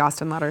 Yeah, it was the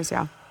Austin letters,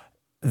 yeah.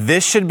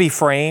 This should be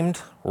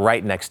framed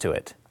right next to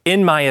it,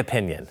 in my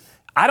opinion.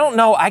 I don't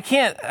know, I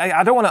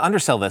don't want to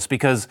undersell this,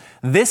 because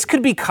this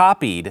could be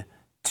copied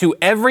to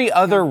every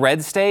other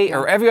red state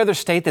or every other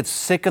state that's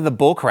sick of the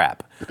bullcrap,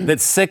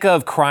 that's sick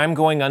of crime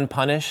going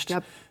unpunished,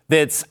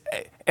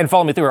 and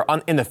follow me through,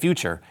 in the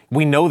future,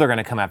 we know they're going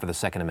to come after the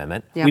Second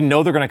Amendment. Yeah. We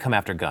know they're going to come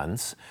after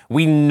guns.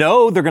 We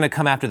know they're going to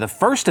come after the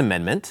First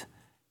Amendment.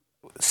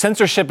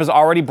 Censorship is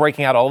already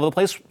breaking out all over the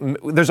place.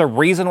 There's a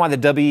reason why the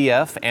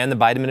WEF and the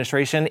Biden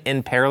administration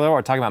in parallel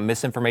are talking about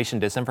misinformation,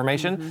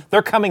 disinformation. Mm-hmm.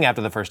 They're coming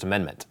after the First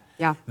Amendment.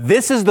 Yeah.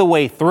 This is the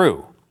way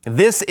through.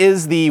 This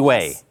is the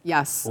way.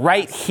 Yes.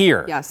 Right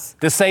here. Yes.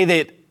 To say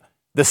that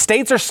the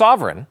states are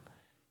sovereign.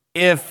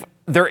 If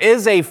there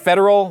is a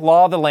federal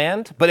law of the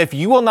land, but if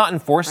you will not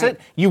enforce it,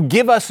 you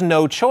give us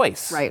no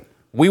choice. Right.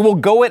 We will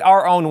go it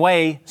our own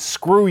way.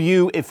 Screw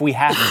you if we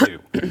have to.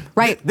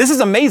 Right. This is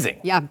amazing.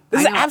 Yeah.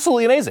 This is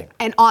absolutely amazing.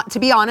 And to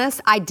be honest,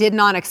 I did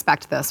not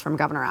expect this from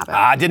Governor Abbott.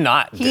 I did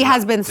not. He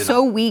has been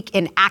so weak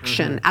in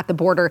action at the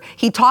border.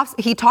 He talks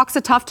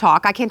a tough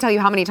talk. I can't tell you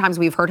how many times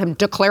we've heard him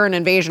declare an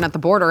invasion at the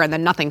border and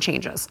then nothing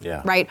changes.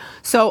 Yeah. Right.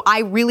 So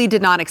I really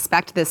did not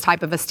expect this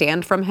type of a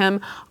stand from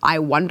him. I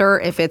wonder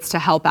if it's to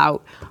help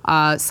out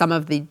some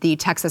of the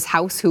Texas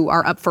House who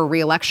are up for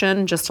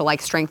re-election, just to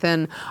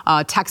strengthen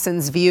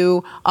Texans'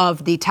 view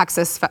of the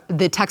Texas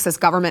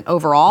government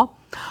overall.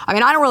 I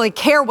mean, I don't really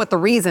care what the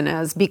reason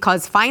is,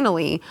 because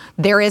finally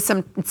there is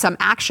some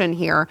action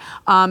here.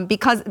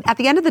 Because at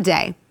the end of the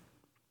day,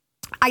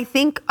 I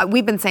think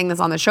we've been saying this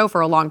on the show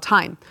for a long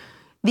time.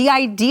 The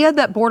idea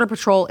that Border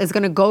Patrol is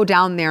going to go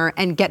down there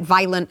and get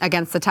violent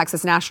against the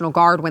Texas National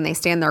Guard when they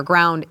stand their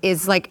ground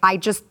is I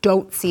just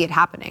don't see it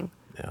happening.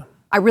 Yeah.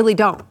 I really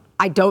don't.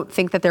 I don't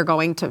think that they're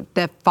going to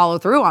follow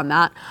through on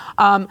that.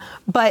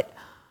 But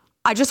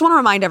I just want to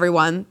remind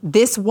everyone,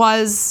 the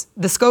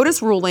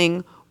SCOTUS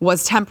ruling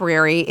was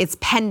temporary. It's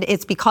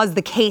because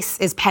the case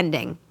is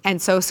pending.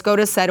 And so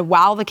SCOTUS said,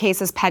 while the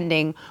case is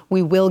pending,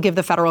 we will give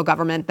the federal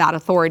government that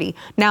authority.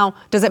 Now,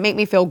 does it make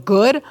me feel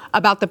good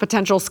about the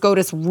potential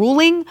SCOTUS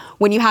ruling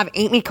when you have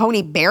Amy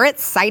Coney Barrett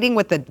siding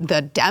with the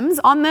Dems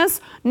on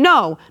this?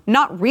 No,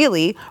 not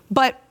really.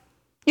 But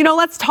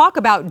let's talk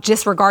about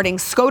disregarding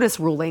SCOTUS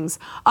rulings.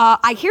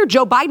 I hear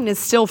Joe Biden is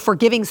still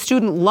forgiving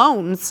student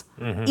loans,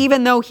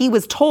 even though he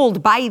was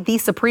told by the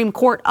Supreme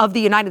Court of the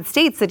United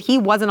States that he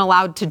wasn't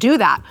allowed to do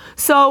that.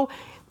 So,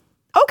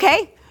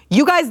 okay,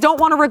 you guys don't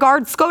want to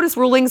regard SCOTUS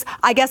rulings.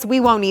 I guess we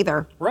won't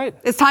either. Right.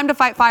 It's time to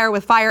fight fire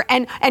with fire.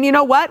 And you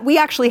know what? We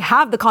actually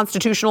have the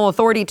constitutional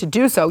authority to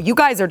do so. You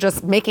guys are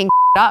just making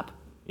up.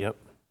 Yep.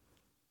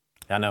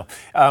 I know.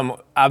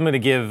 I'm going to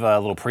give a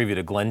little preview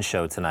to Glenn's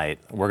show tonight.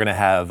 We're going to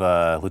have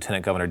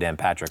Lieutenant Governor Dan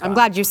Patrick on. I'm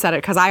glad you said it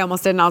because I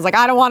almost didn't. I was like,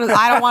 I don't want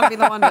to be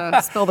the one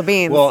to spill the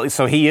beans. Well,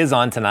 so he is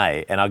on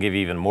tonight, and I'll give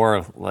you even more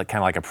of kind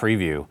of like a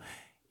preview.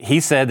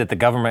 He said that the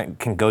government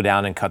can go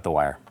down and cut the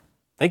wire.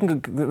 They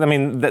can. I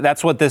mean,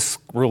 that's what this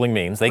ruling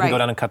means. They can go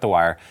down and cut the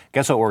wire.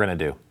 Guess what we're going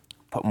to do?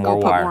 Put more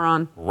wire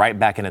on. Right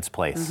back in its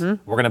place. We're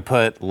going to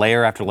put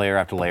layer after layer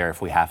after layer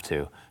if we have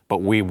to, but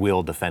we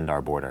will defend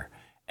our border.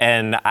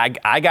 And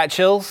I got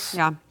chills.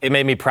 Yeah. It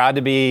made me proud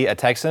to be a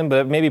Texan, but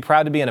it made me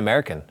proud to be an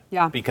American.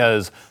 Yeah.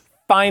 Because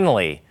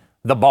finally,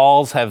 the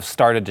balls have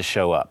started to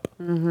show up.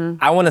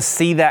 I want to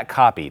see that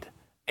copied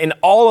in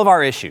all of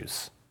our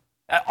issues.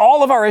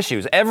 All of our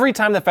issues. Every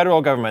time the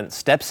federal government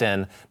steps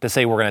in to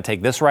say, we're going to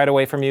take this right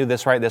away from you,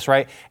 this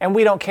right, and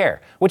we don't care,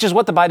 which is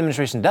what the Biden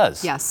administration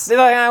does. Yes. They're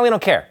like, we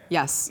don't care.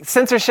 Yes.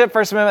 Censorship,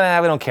 First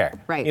Amendment, we don't care.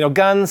 Right.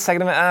 Guns,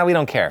 Second Amendment, we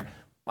don't care.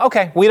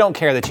 Okay, we don't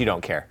care that you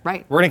don't care.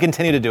 Right. We're going to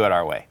continue to do it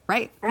our way.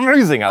 Right.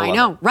 Amazing. I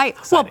know. It. Right.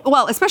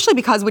 Well, especially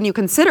because when you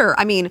consider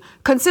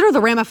the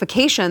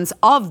ramifications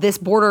of this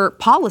border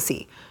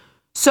policy.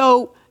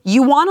 So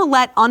you want to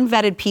let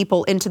unvetted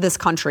people into this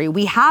country.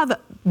 We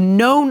have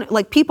known,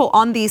 people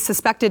on the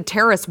suspected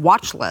terrorist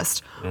watch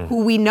list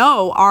who we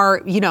know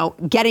are,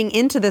 getting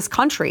into this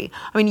country.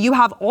 You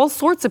have all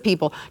sorts of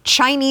people,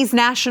 Chinese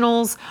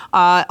nationals,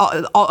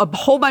 a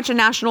whole bunch of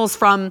nationals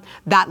from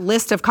that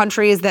list of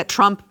countries that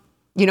Trump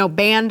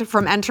banned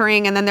from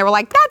entering, and then they were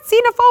like, that's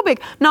xenophobic.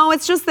 No,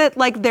 it's just that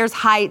there's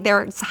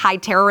high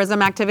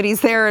terrorism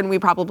activities there, and we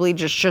probably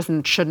just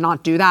should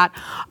not do that.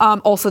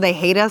 Also, they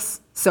hate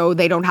us, so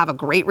they don't have a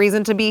great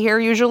reason to be here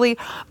usually.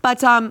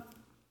 But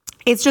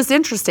it's just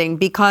interesting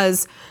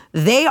because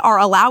they are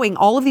allowing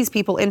all of these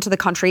people into the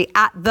country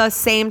at the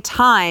same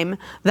time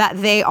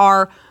that they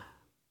are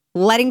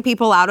letting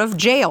people out of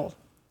jail,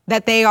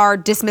 that they are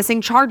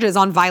dismissing charges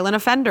on violent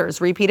offenders,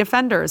 repeat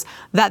offenders,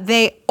 that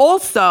they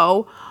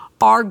also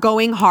are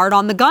going hard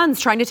on the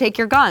guns, trying to take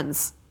your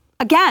guns.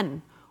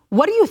 Again,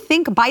 what do you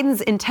think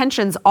Biden's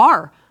intentions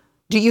are?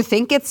 Do you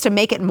think it's to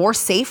make it more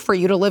safe for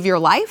you to live your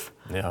life?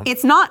 Yeah.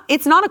 It's not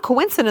a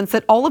coincidence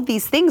that all of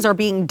these things are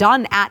being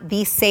done at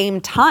the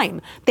same time.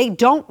 They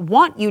don't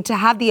want you to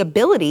have the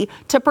ability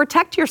to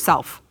protect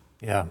yourself.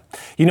 Yeah.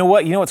 You know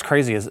what? What's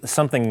crazy is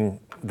something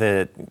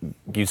that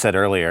you said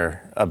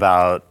earlier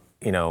about,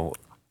 we're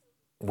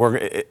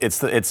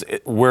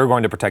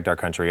going to protect our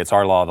country. It's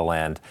our law of the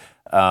land.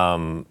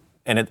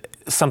 And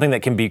it's something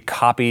that can be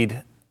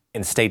copied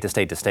in state to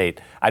state to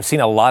state. I've seen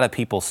a lot of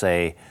people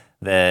say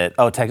that,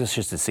 Texas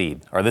should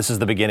secede, or this is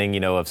the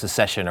beginning, of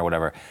secession or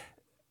whatever.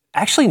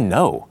 Actually,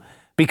 no,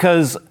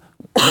 because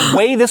the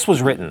way this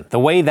was written, the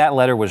way that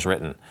letter was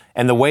written,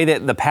 and the way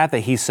that the path that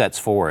he sets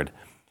forward,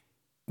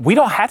 you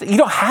don't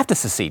have to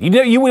secede. We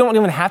don't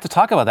even have to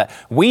talk about that.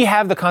 We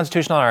have the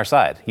Constitution on our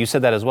side. You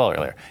said that as well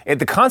earlier.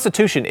 The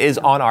Constitution is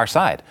on our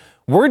side.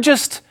 We're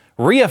just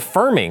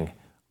reaffirming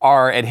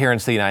our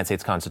adherence to the United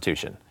States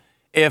Constitution.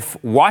 If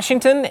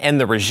Washington and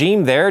the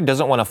regime there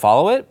doesn't want to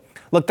follow it,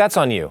 look, that's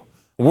on you.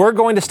 We're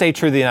going to stay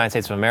true to the United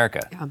States of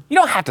America. Yeah. You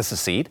don't have to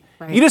secede.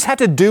 Right. You just have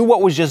to do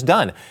what was just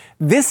done.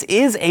 This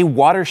is a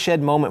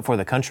watershed moment for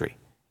the country.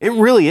 It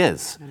really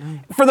is.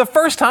 For the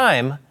first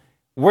time,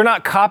 we're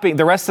not copying.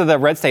 The rest of the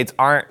red states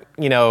aren't,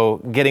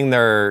 getting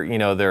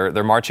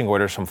their marching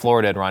orders from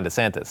Florida and Ron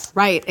DeSantis.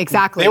 Right,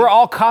 exactly. They were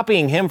all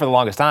copying him for the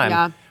longest time.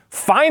 Yeah.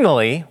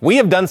 Finally, we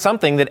have done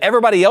something that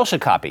everybody else should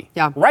copy.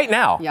 Yeah. Right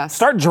now. Yes.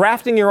 Start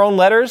drafting your own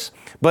letters,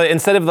 but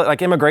instead of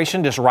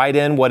immigration, just write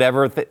in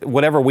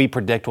whatever we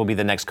predict will be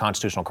the next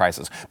constitutional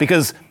crisis.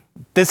 Because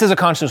this is a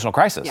constitutional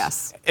crisis.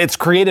 Yes. It's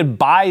created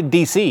by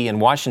D.C.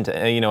 and Washington,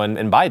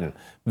 and Biden.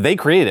 They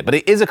created it, but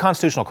it is a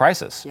constitutional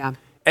crisis. Yeah.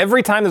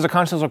 Every time there's a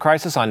constitutional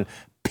crisis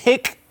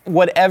pick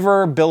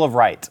whatever Bill of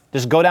Rights.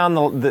 Just go down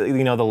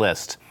the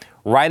list.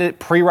 Write it,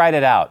 pre-write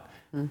it out,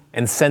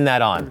 and send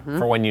that on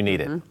for when you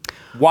need it.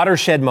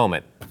 Watershed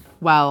moment.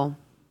 Well,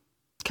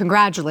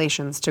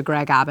 congratulations to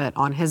Greg Abbott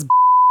on his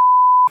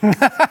We'll be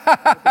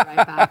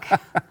right back.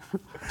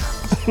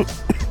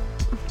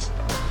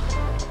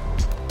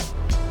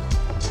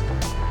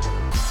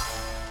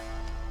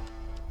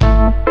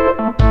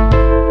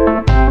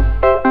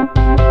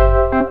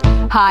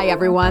 Hi,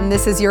 everyone.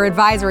 This is your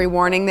advisory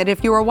warning that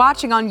if you are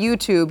watching on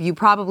YouTube, you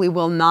probably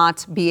will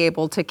not be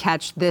able to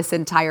catch this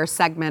entire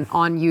segment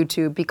on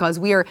YouTube because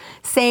we are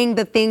saying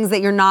the things that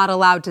you're not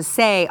allowed to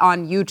say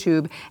on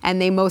YouTube,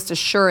 and they most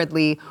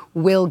assuredly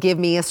will give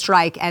me a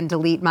strike and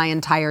delete my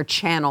entire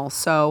channel.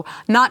 So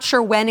not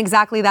sure when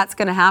exactly that's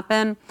going to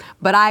happen,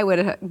 but I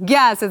would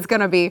guess it's going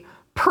to be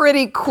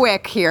pretty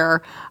quick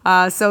here.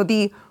 So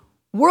the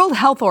World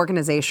Health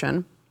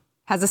Organization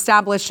has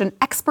established an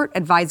expert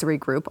advisory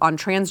group on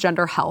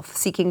transgender health,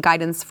 seeking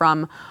guidance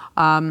from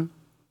a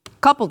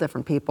couple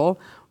different people.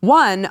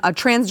 One, a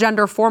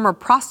transgender former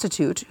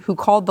prostitute who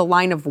called the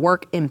line of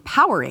work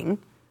empowering,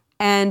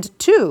 and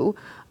two,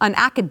 an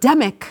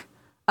academic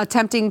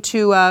attempting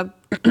to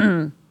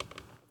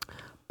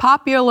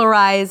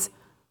popularize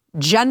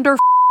gender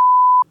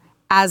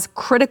as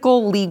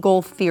critical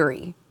legal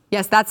theory.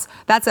 Yes,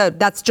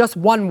 that's just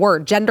one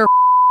word. Gender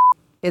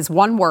is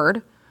one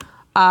word.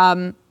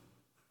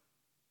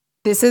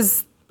 This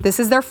is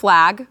their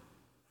flag.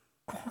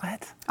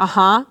 What?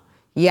 Uh-huh.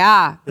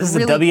 Yeah. This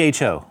is the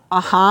WHO.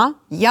 Uh-huh.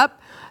 Yep.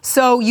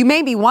 So you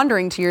may be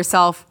wondering to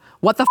yourself,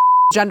 what the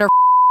gender?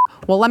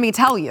 Well, let me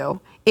tell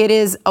you. It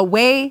is a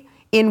way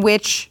in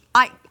which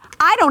I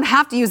don't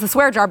have to use the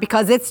swear jar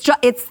because it's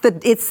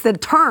the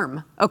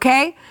term,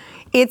 okay?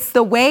 It's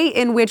the way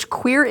in which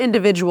queer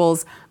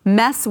individuals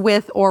mess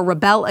with or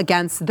rebel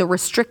against the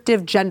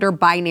restrictive gender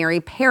binary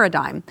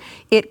paradigm.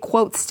 It,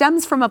 quote,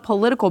 stems from a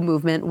political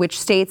movement which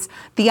states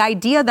the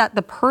idea that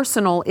the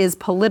personal is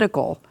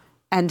political,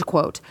 end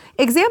quote.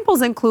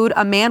 Examples include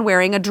a man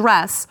wearing a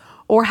dress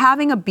or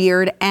having a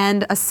beard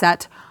and a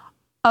set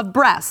of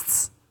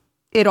breasts.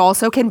 It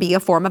also can be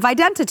a form of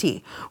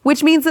identity,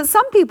 which means that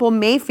some people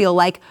may feel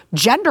like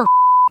gender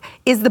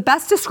is the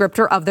best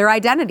descriptor of their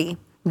identity.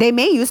 They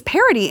may use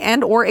parody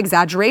and or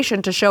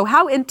exaggeration to show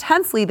how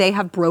intensely they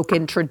have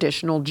broken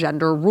traditional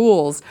gender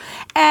rules.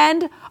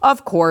 And,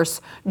 of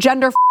course,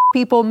 gender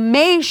people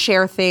may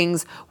share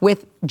things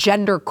with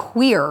gender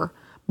queer,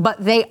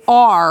 but they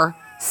are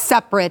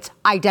separate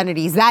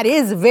identities. That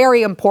is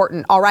very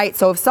important, all right?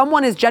 So if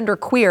someone is gender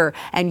queer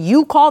and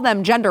you call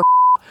them gender,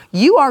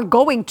 you are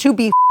going to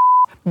be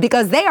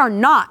because they are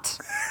not.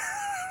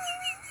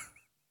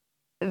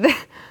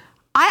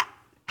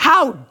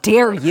 How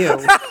dare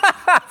you?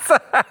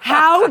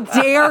 How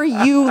dare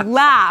you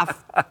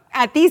laugh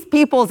at these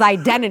people's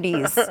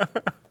identities?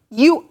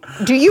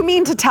 Do you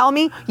mean to tell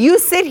me you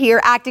sit here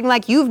acting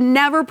like you've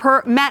never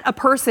met a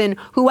person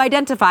who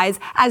identifies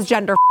as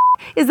gender?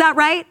 Is that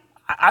right?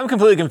 I'm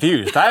completely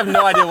confused. I have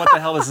no idea what the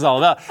hell this is all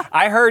about.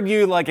 I heard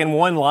you like in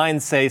one line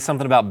say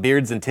something about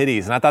beards and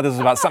titties, and I thought this was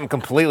about something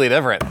completely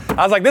different.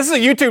 I was like, this is a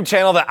YouTube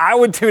channel that I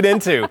would tune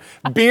into.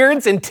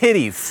 Beards and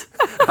titties.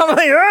 I'm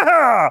like,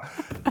 ugh.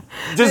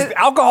 Just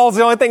alcohol is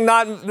the only thing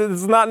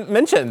that's not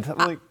mentioned.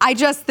 Like,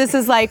 this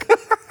is like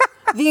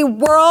the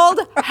World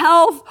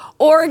Health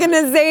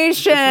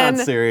Organization. It's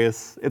not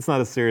serious. It's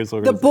not a serious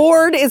organization. The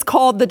board is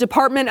called the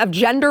Department of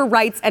Gender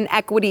Rights and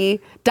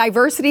Equity,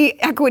 Diversity,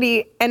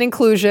 Equity, and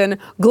Inclusion.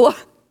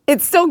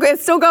 It's still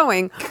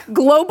going.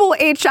 Global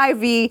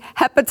HIV,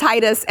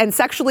 hepatitis, and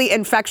sexually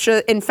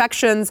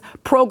infections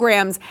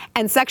programs,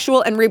 and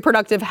sexual and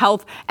reproductive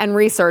health and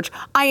research.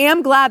 I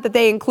am glad that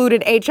they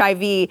included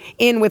HIV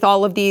in with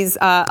all of these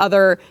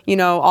other,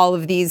 all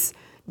of these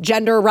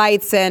gender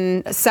rights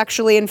and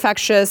sexually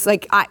infectious.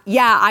 I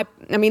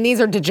mean,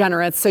 these are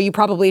degenerates, so you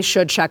probably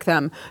should check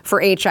them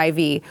for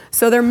HIV.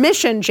 So their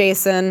mission,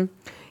 Jason,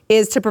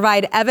 is to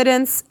provide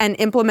evidence and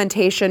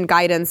implementation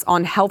guidance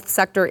on health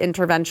sector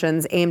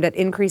interventions aimed at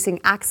increasing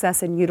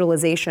access and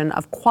utilization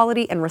of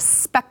quality and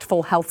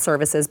respectful health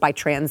services by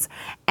trans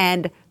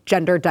and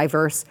gender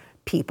diverse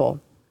people.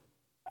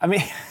 I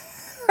mean,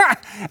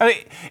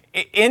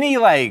 any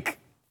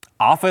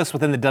office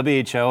within the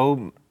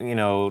WHO,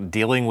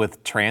 dealing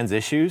with trans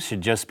issues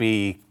should just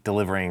be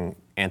delivering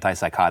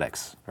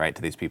antipsychotics, right,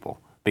 to these people.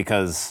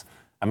 Because,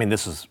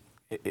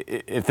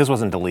 if this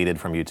wasn't deleted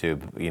from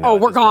YouTube,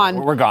 we're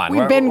gone. We're gone.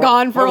 We've been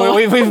gone for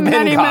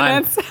many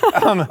minutes.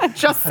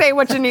 Just say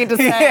what you need to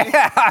say.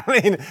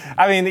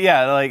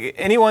 Yeah,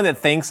 anyone that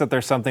thinks that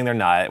there's something they're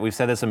not, we've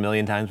said this a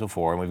million times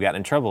before, and we've gotten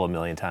in trouble a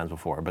million times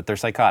before, but they're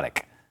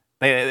psychotic.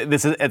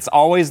 It's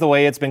always the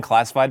way it's been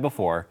classified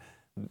before.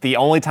 The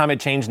only time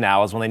it changed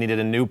now is when they needed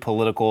a new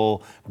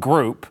political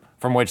group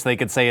from which they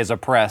could say is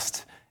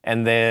oppressed,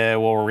 and they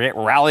will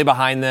rally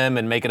behind them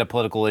and make it a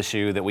political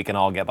issue that we can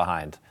all get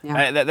behind.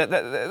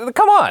 Yeah.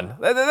 Come on.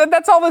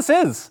 That's all this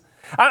is.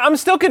 I'm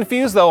still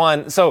confused,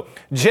 though, so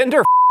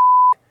gender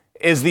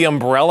is the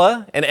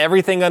umbrella, and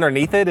everything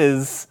underneath it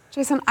is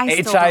Jason,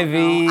 I still HIV.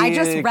 Don't know. I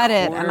just read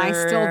it, and I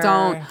still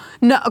don't.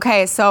 No,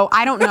 okay, so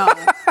I don't know.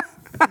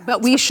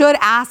 But we should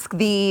ask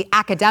the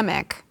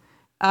academic.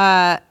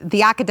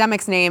 The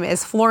academic's name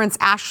is Florence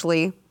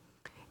Ashley.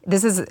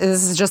 This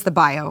is just the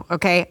bio,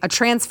 okay? A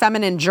trans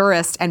feminine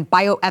jurist and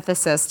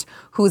bioethicist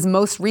whose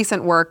most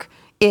recent work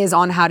is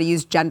on how to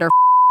use gender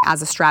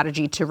as a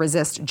strategy to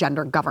resist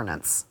gender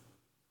governance.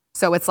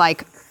 So it's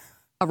like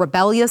a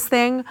rebellious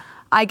thing,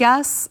 I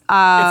guess. It's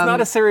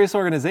not a serious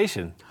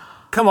organization.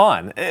 Come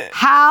on.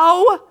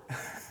 How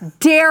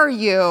dare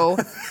you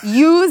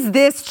use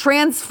this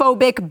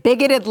transphobic,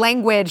 bigoted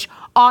language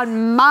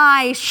on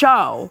my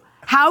show?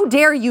 How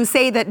dare you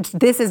say that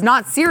this is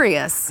not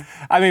serious?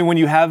 I mean, when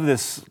you have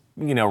this,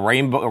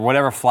 rainbow or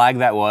whatever flag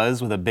that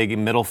was with a big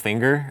middle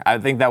finger, I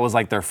think that was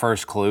like their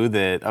first clue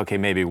that, okay,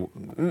 maybe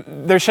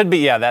there should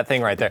be, that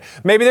thing right there.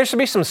 Maybe there should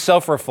be some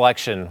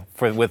self-reflection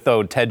with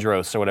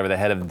Tedros or whatever, the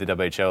head of the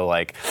WHO,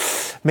 like,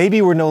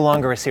 maybe we're no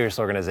longer a serious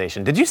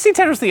organization. Did you see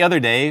Tedros the other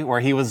day where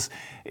he was,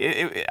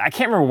 I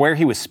can't remember where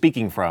he was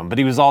speaking from, but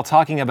he was all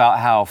talking about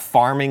how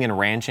farming and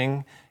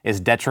ranching is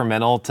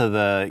detrimental to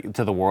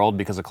the world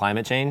because of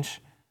climate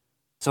change.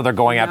 So they're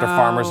going after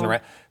farmers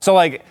and so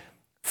like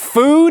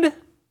food,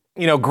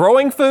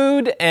 growing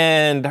food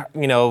and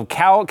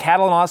cattle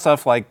and all that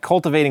stuff, like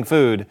cultivating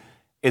food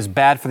is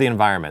bad for the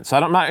environment. So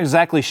I'm not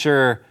exactly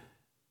sure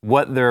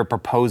what they're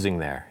proposing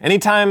there.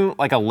 Anytime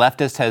like a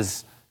leftist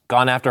has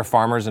gone after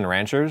farmers and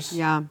ranchers,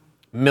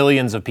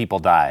 millions of people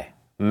die.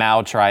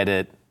 Mao tried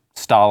it,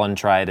 Stalin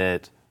tried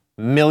it,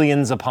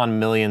 millions upon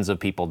millions of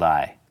people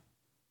die.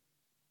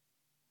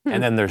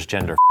 And then there's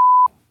gender.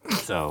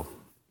 So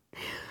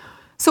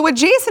what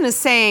Jason is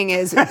saying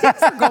is things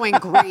are going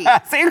great.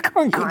 They're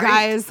going great.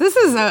 Guys, this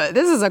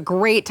is a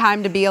great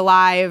time to be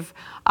alive.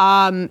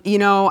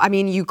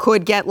 You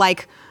could get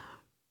like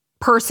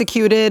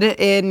persecuted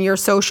in your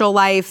social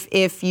life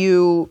if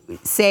you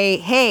say,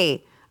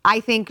 "Hey,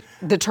 I think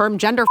the term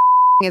gender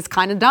is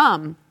kind of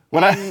dumb."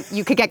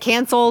 You could get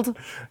canceled.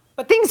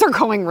 But things are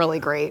going really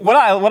great. What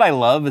I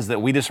love is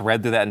that we just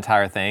read through that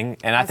entire thing,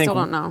 and I think still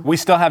don't know. We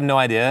still have no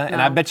idea. No.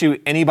 And I bet you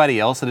anybody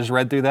else that has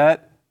read through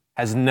that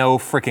has no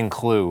freaking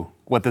clue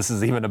what this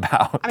is even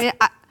about. I mean,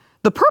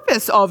 the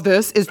purpose of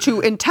this is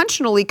to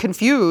intentionally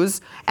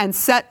confuse and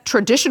set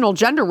traditional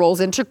gender roles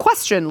into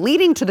question,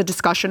 leading to the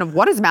discussion of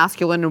what is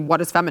masculine and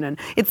what is feminine.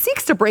 It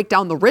seeks to break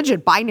down the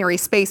rigid binary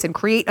space and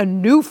create a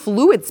new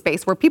fluid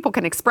space where people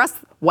can express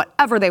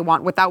whatever they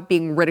want without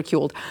being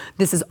ridiculed.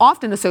 This is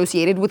often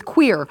associated with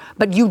queer,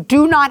 but you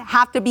do not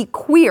have to be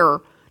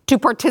queer to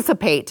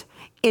participate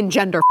in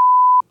gender.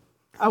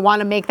 I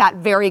want to make that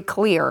very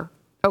clear,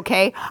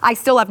 okay? I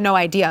still have no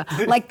idea.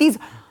 Like these...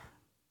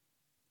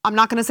 I'm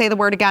not going to say the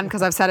word again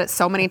because I've said it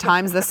so many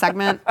times this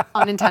segment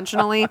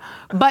unintentionally,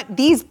 but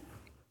these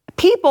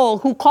people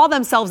who call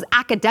themselves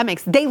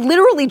academics, they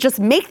literally just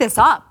make this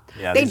up.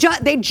 Yeah,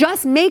 they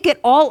just make it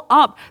all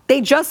up. They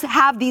just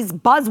have these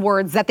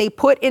buzzwords that they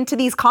put into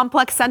these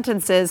complex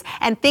sentences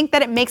and think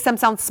that it makes them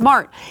sound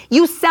smart.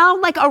 You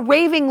sound like a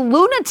raving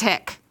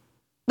lunatic.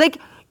 Like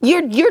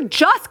you're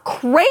just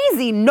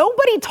crazy.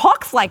 Nobody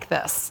talks like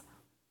this.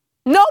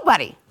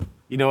 Nobody.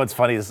 You know what's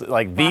funny is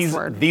like these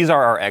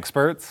are our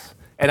experts.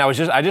 And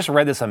I just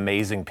read this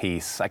amazing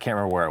piece. I can't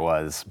remember where it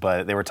was,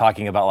 but they were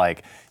talking about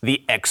like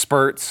the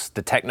experts,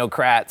 the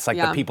technocrats, like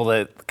the people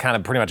that kind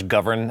of pretty much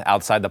govern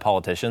outside the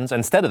politicians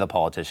instead of the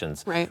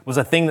politicians. Right. Was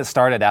a thing that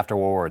started after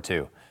World War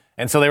II.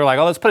 And so they were like,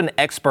 oh, let's put an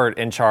expert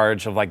in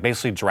charge of like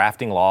basically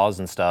drafting laws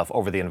and stuff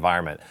over the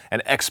environment,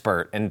 an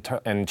expert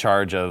in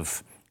charge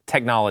of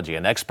technology,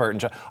 an expert in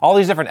charge, all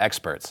these different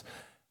experts.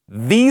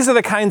 These are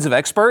the kinds of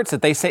experts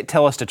that they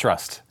tell us to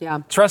trust. Yeah.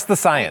 Trust the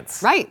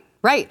science.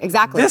 Right,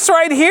 exactly. This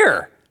right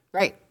here.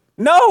 Right.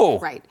 No.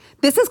 Right.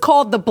 This is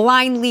called the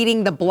blind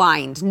leading the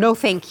blind. No,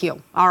 thank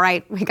you. All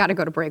right. We got to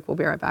go to break. We'll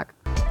be right back.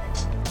 What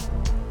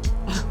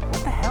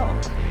the hell?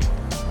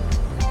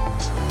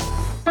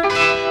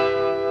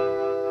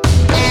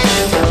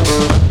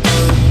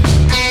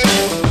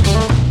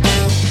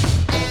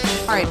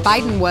 All right.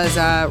 Biden was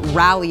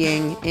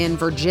rallying in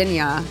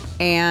Virginia,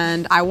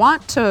 and I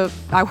want to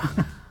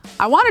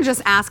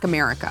just ask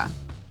America,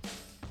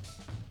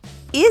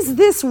 is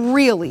this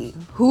really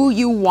who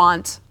you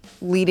want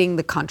leading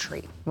the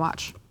country?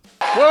 Watch.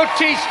 We'll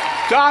teach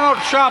Donald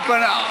Trump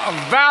a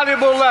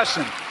valuable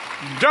lesson.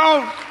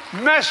 Don't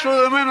mess with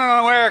the women in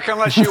America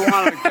unless you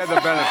want to get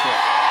the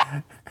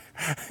benefit.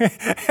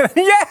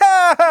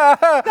 Yeah!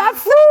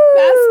 That's the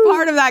best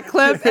part of that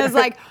clip is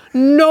like,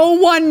 no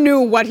one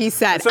knew what he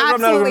said.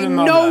 Absolutely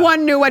no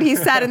one knew what he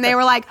said. And they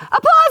were like,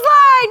 applause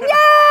line!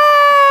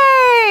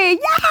 Yay!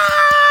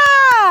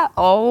 Yeah!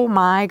 Oh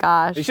my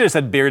gosh. You should have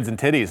said beards and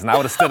titties, and I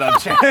would have stood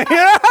up.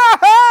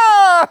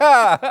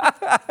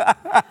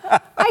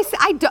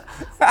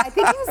 I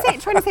think he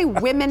was trying to say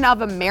women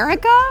of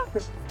America,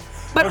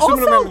 but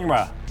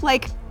also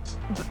like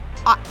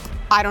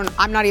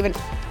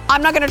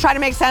I'm not going to try to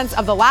make sense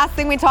of the last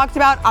thing we talked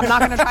about. I'm not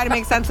going to try to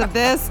make sense of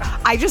this.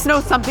 I just know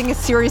something is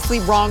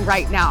seriously wrong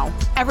right now.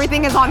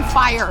 Everything is on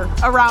fire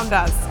around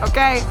us,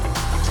 okay?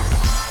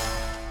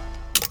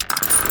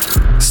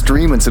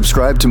 Stream and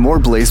subscribe to more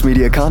Blaze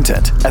Media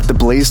content at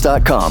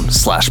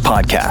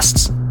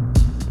theblaze.com/podcasts.